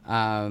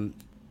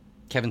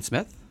 Kevin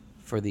Smith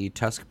for the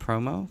Tusk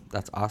promo.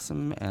 That's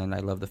awesome, and I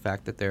love the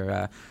fact that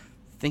they're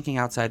thinking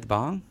outside the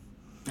bong.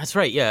 That's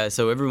right, yeah.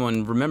 So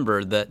everyone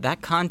remember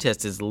that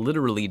contest is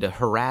literally to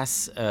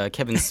harass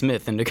Kevin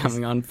Smith into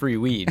coming on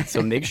Freeweed.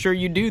 So make sure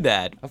you do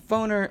that. A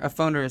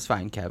phoner is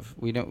fine, Kev.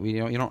 You don't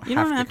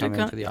have to come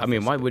into the office. I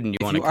mean, why wouldn't you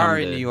want to come? If you are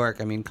in New York,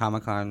 I mean,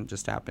 Comic-Con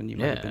just happened. You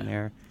might have been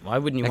there. Why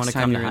wouldn't you want to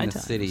come to High Times?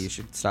 Next time you're in the city, you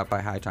should stop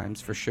by High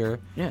Times for sure.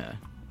 Yeah.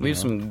 We have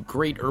some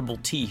great herbal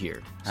tea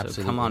here. So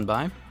Absolutely. come on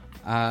by.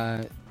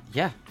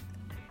 Yeah.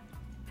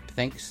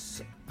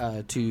 Thanks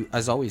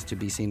as always, to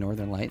BC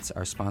Northern Lights,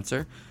 our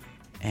sponsor,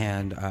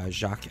 and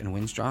Jacques and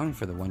Winstrong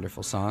for the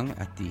wonderful song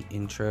at the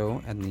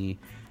intro and the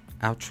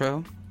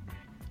outro.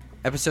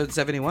 Episode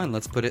 71,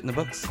 let's put it in the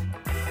books.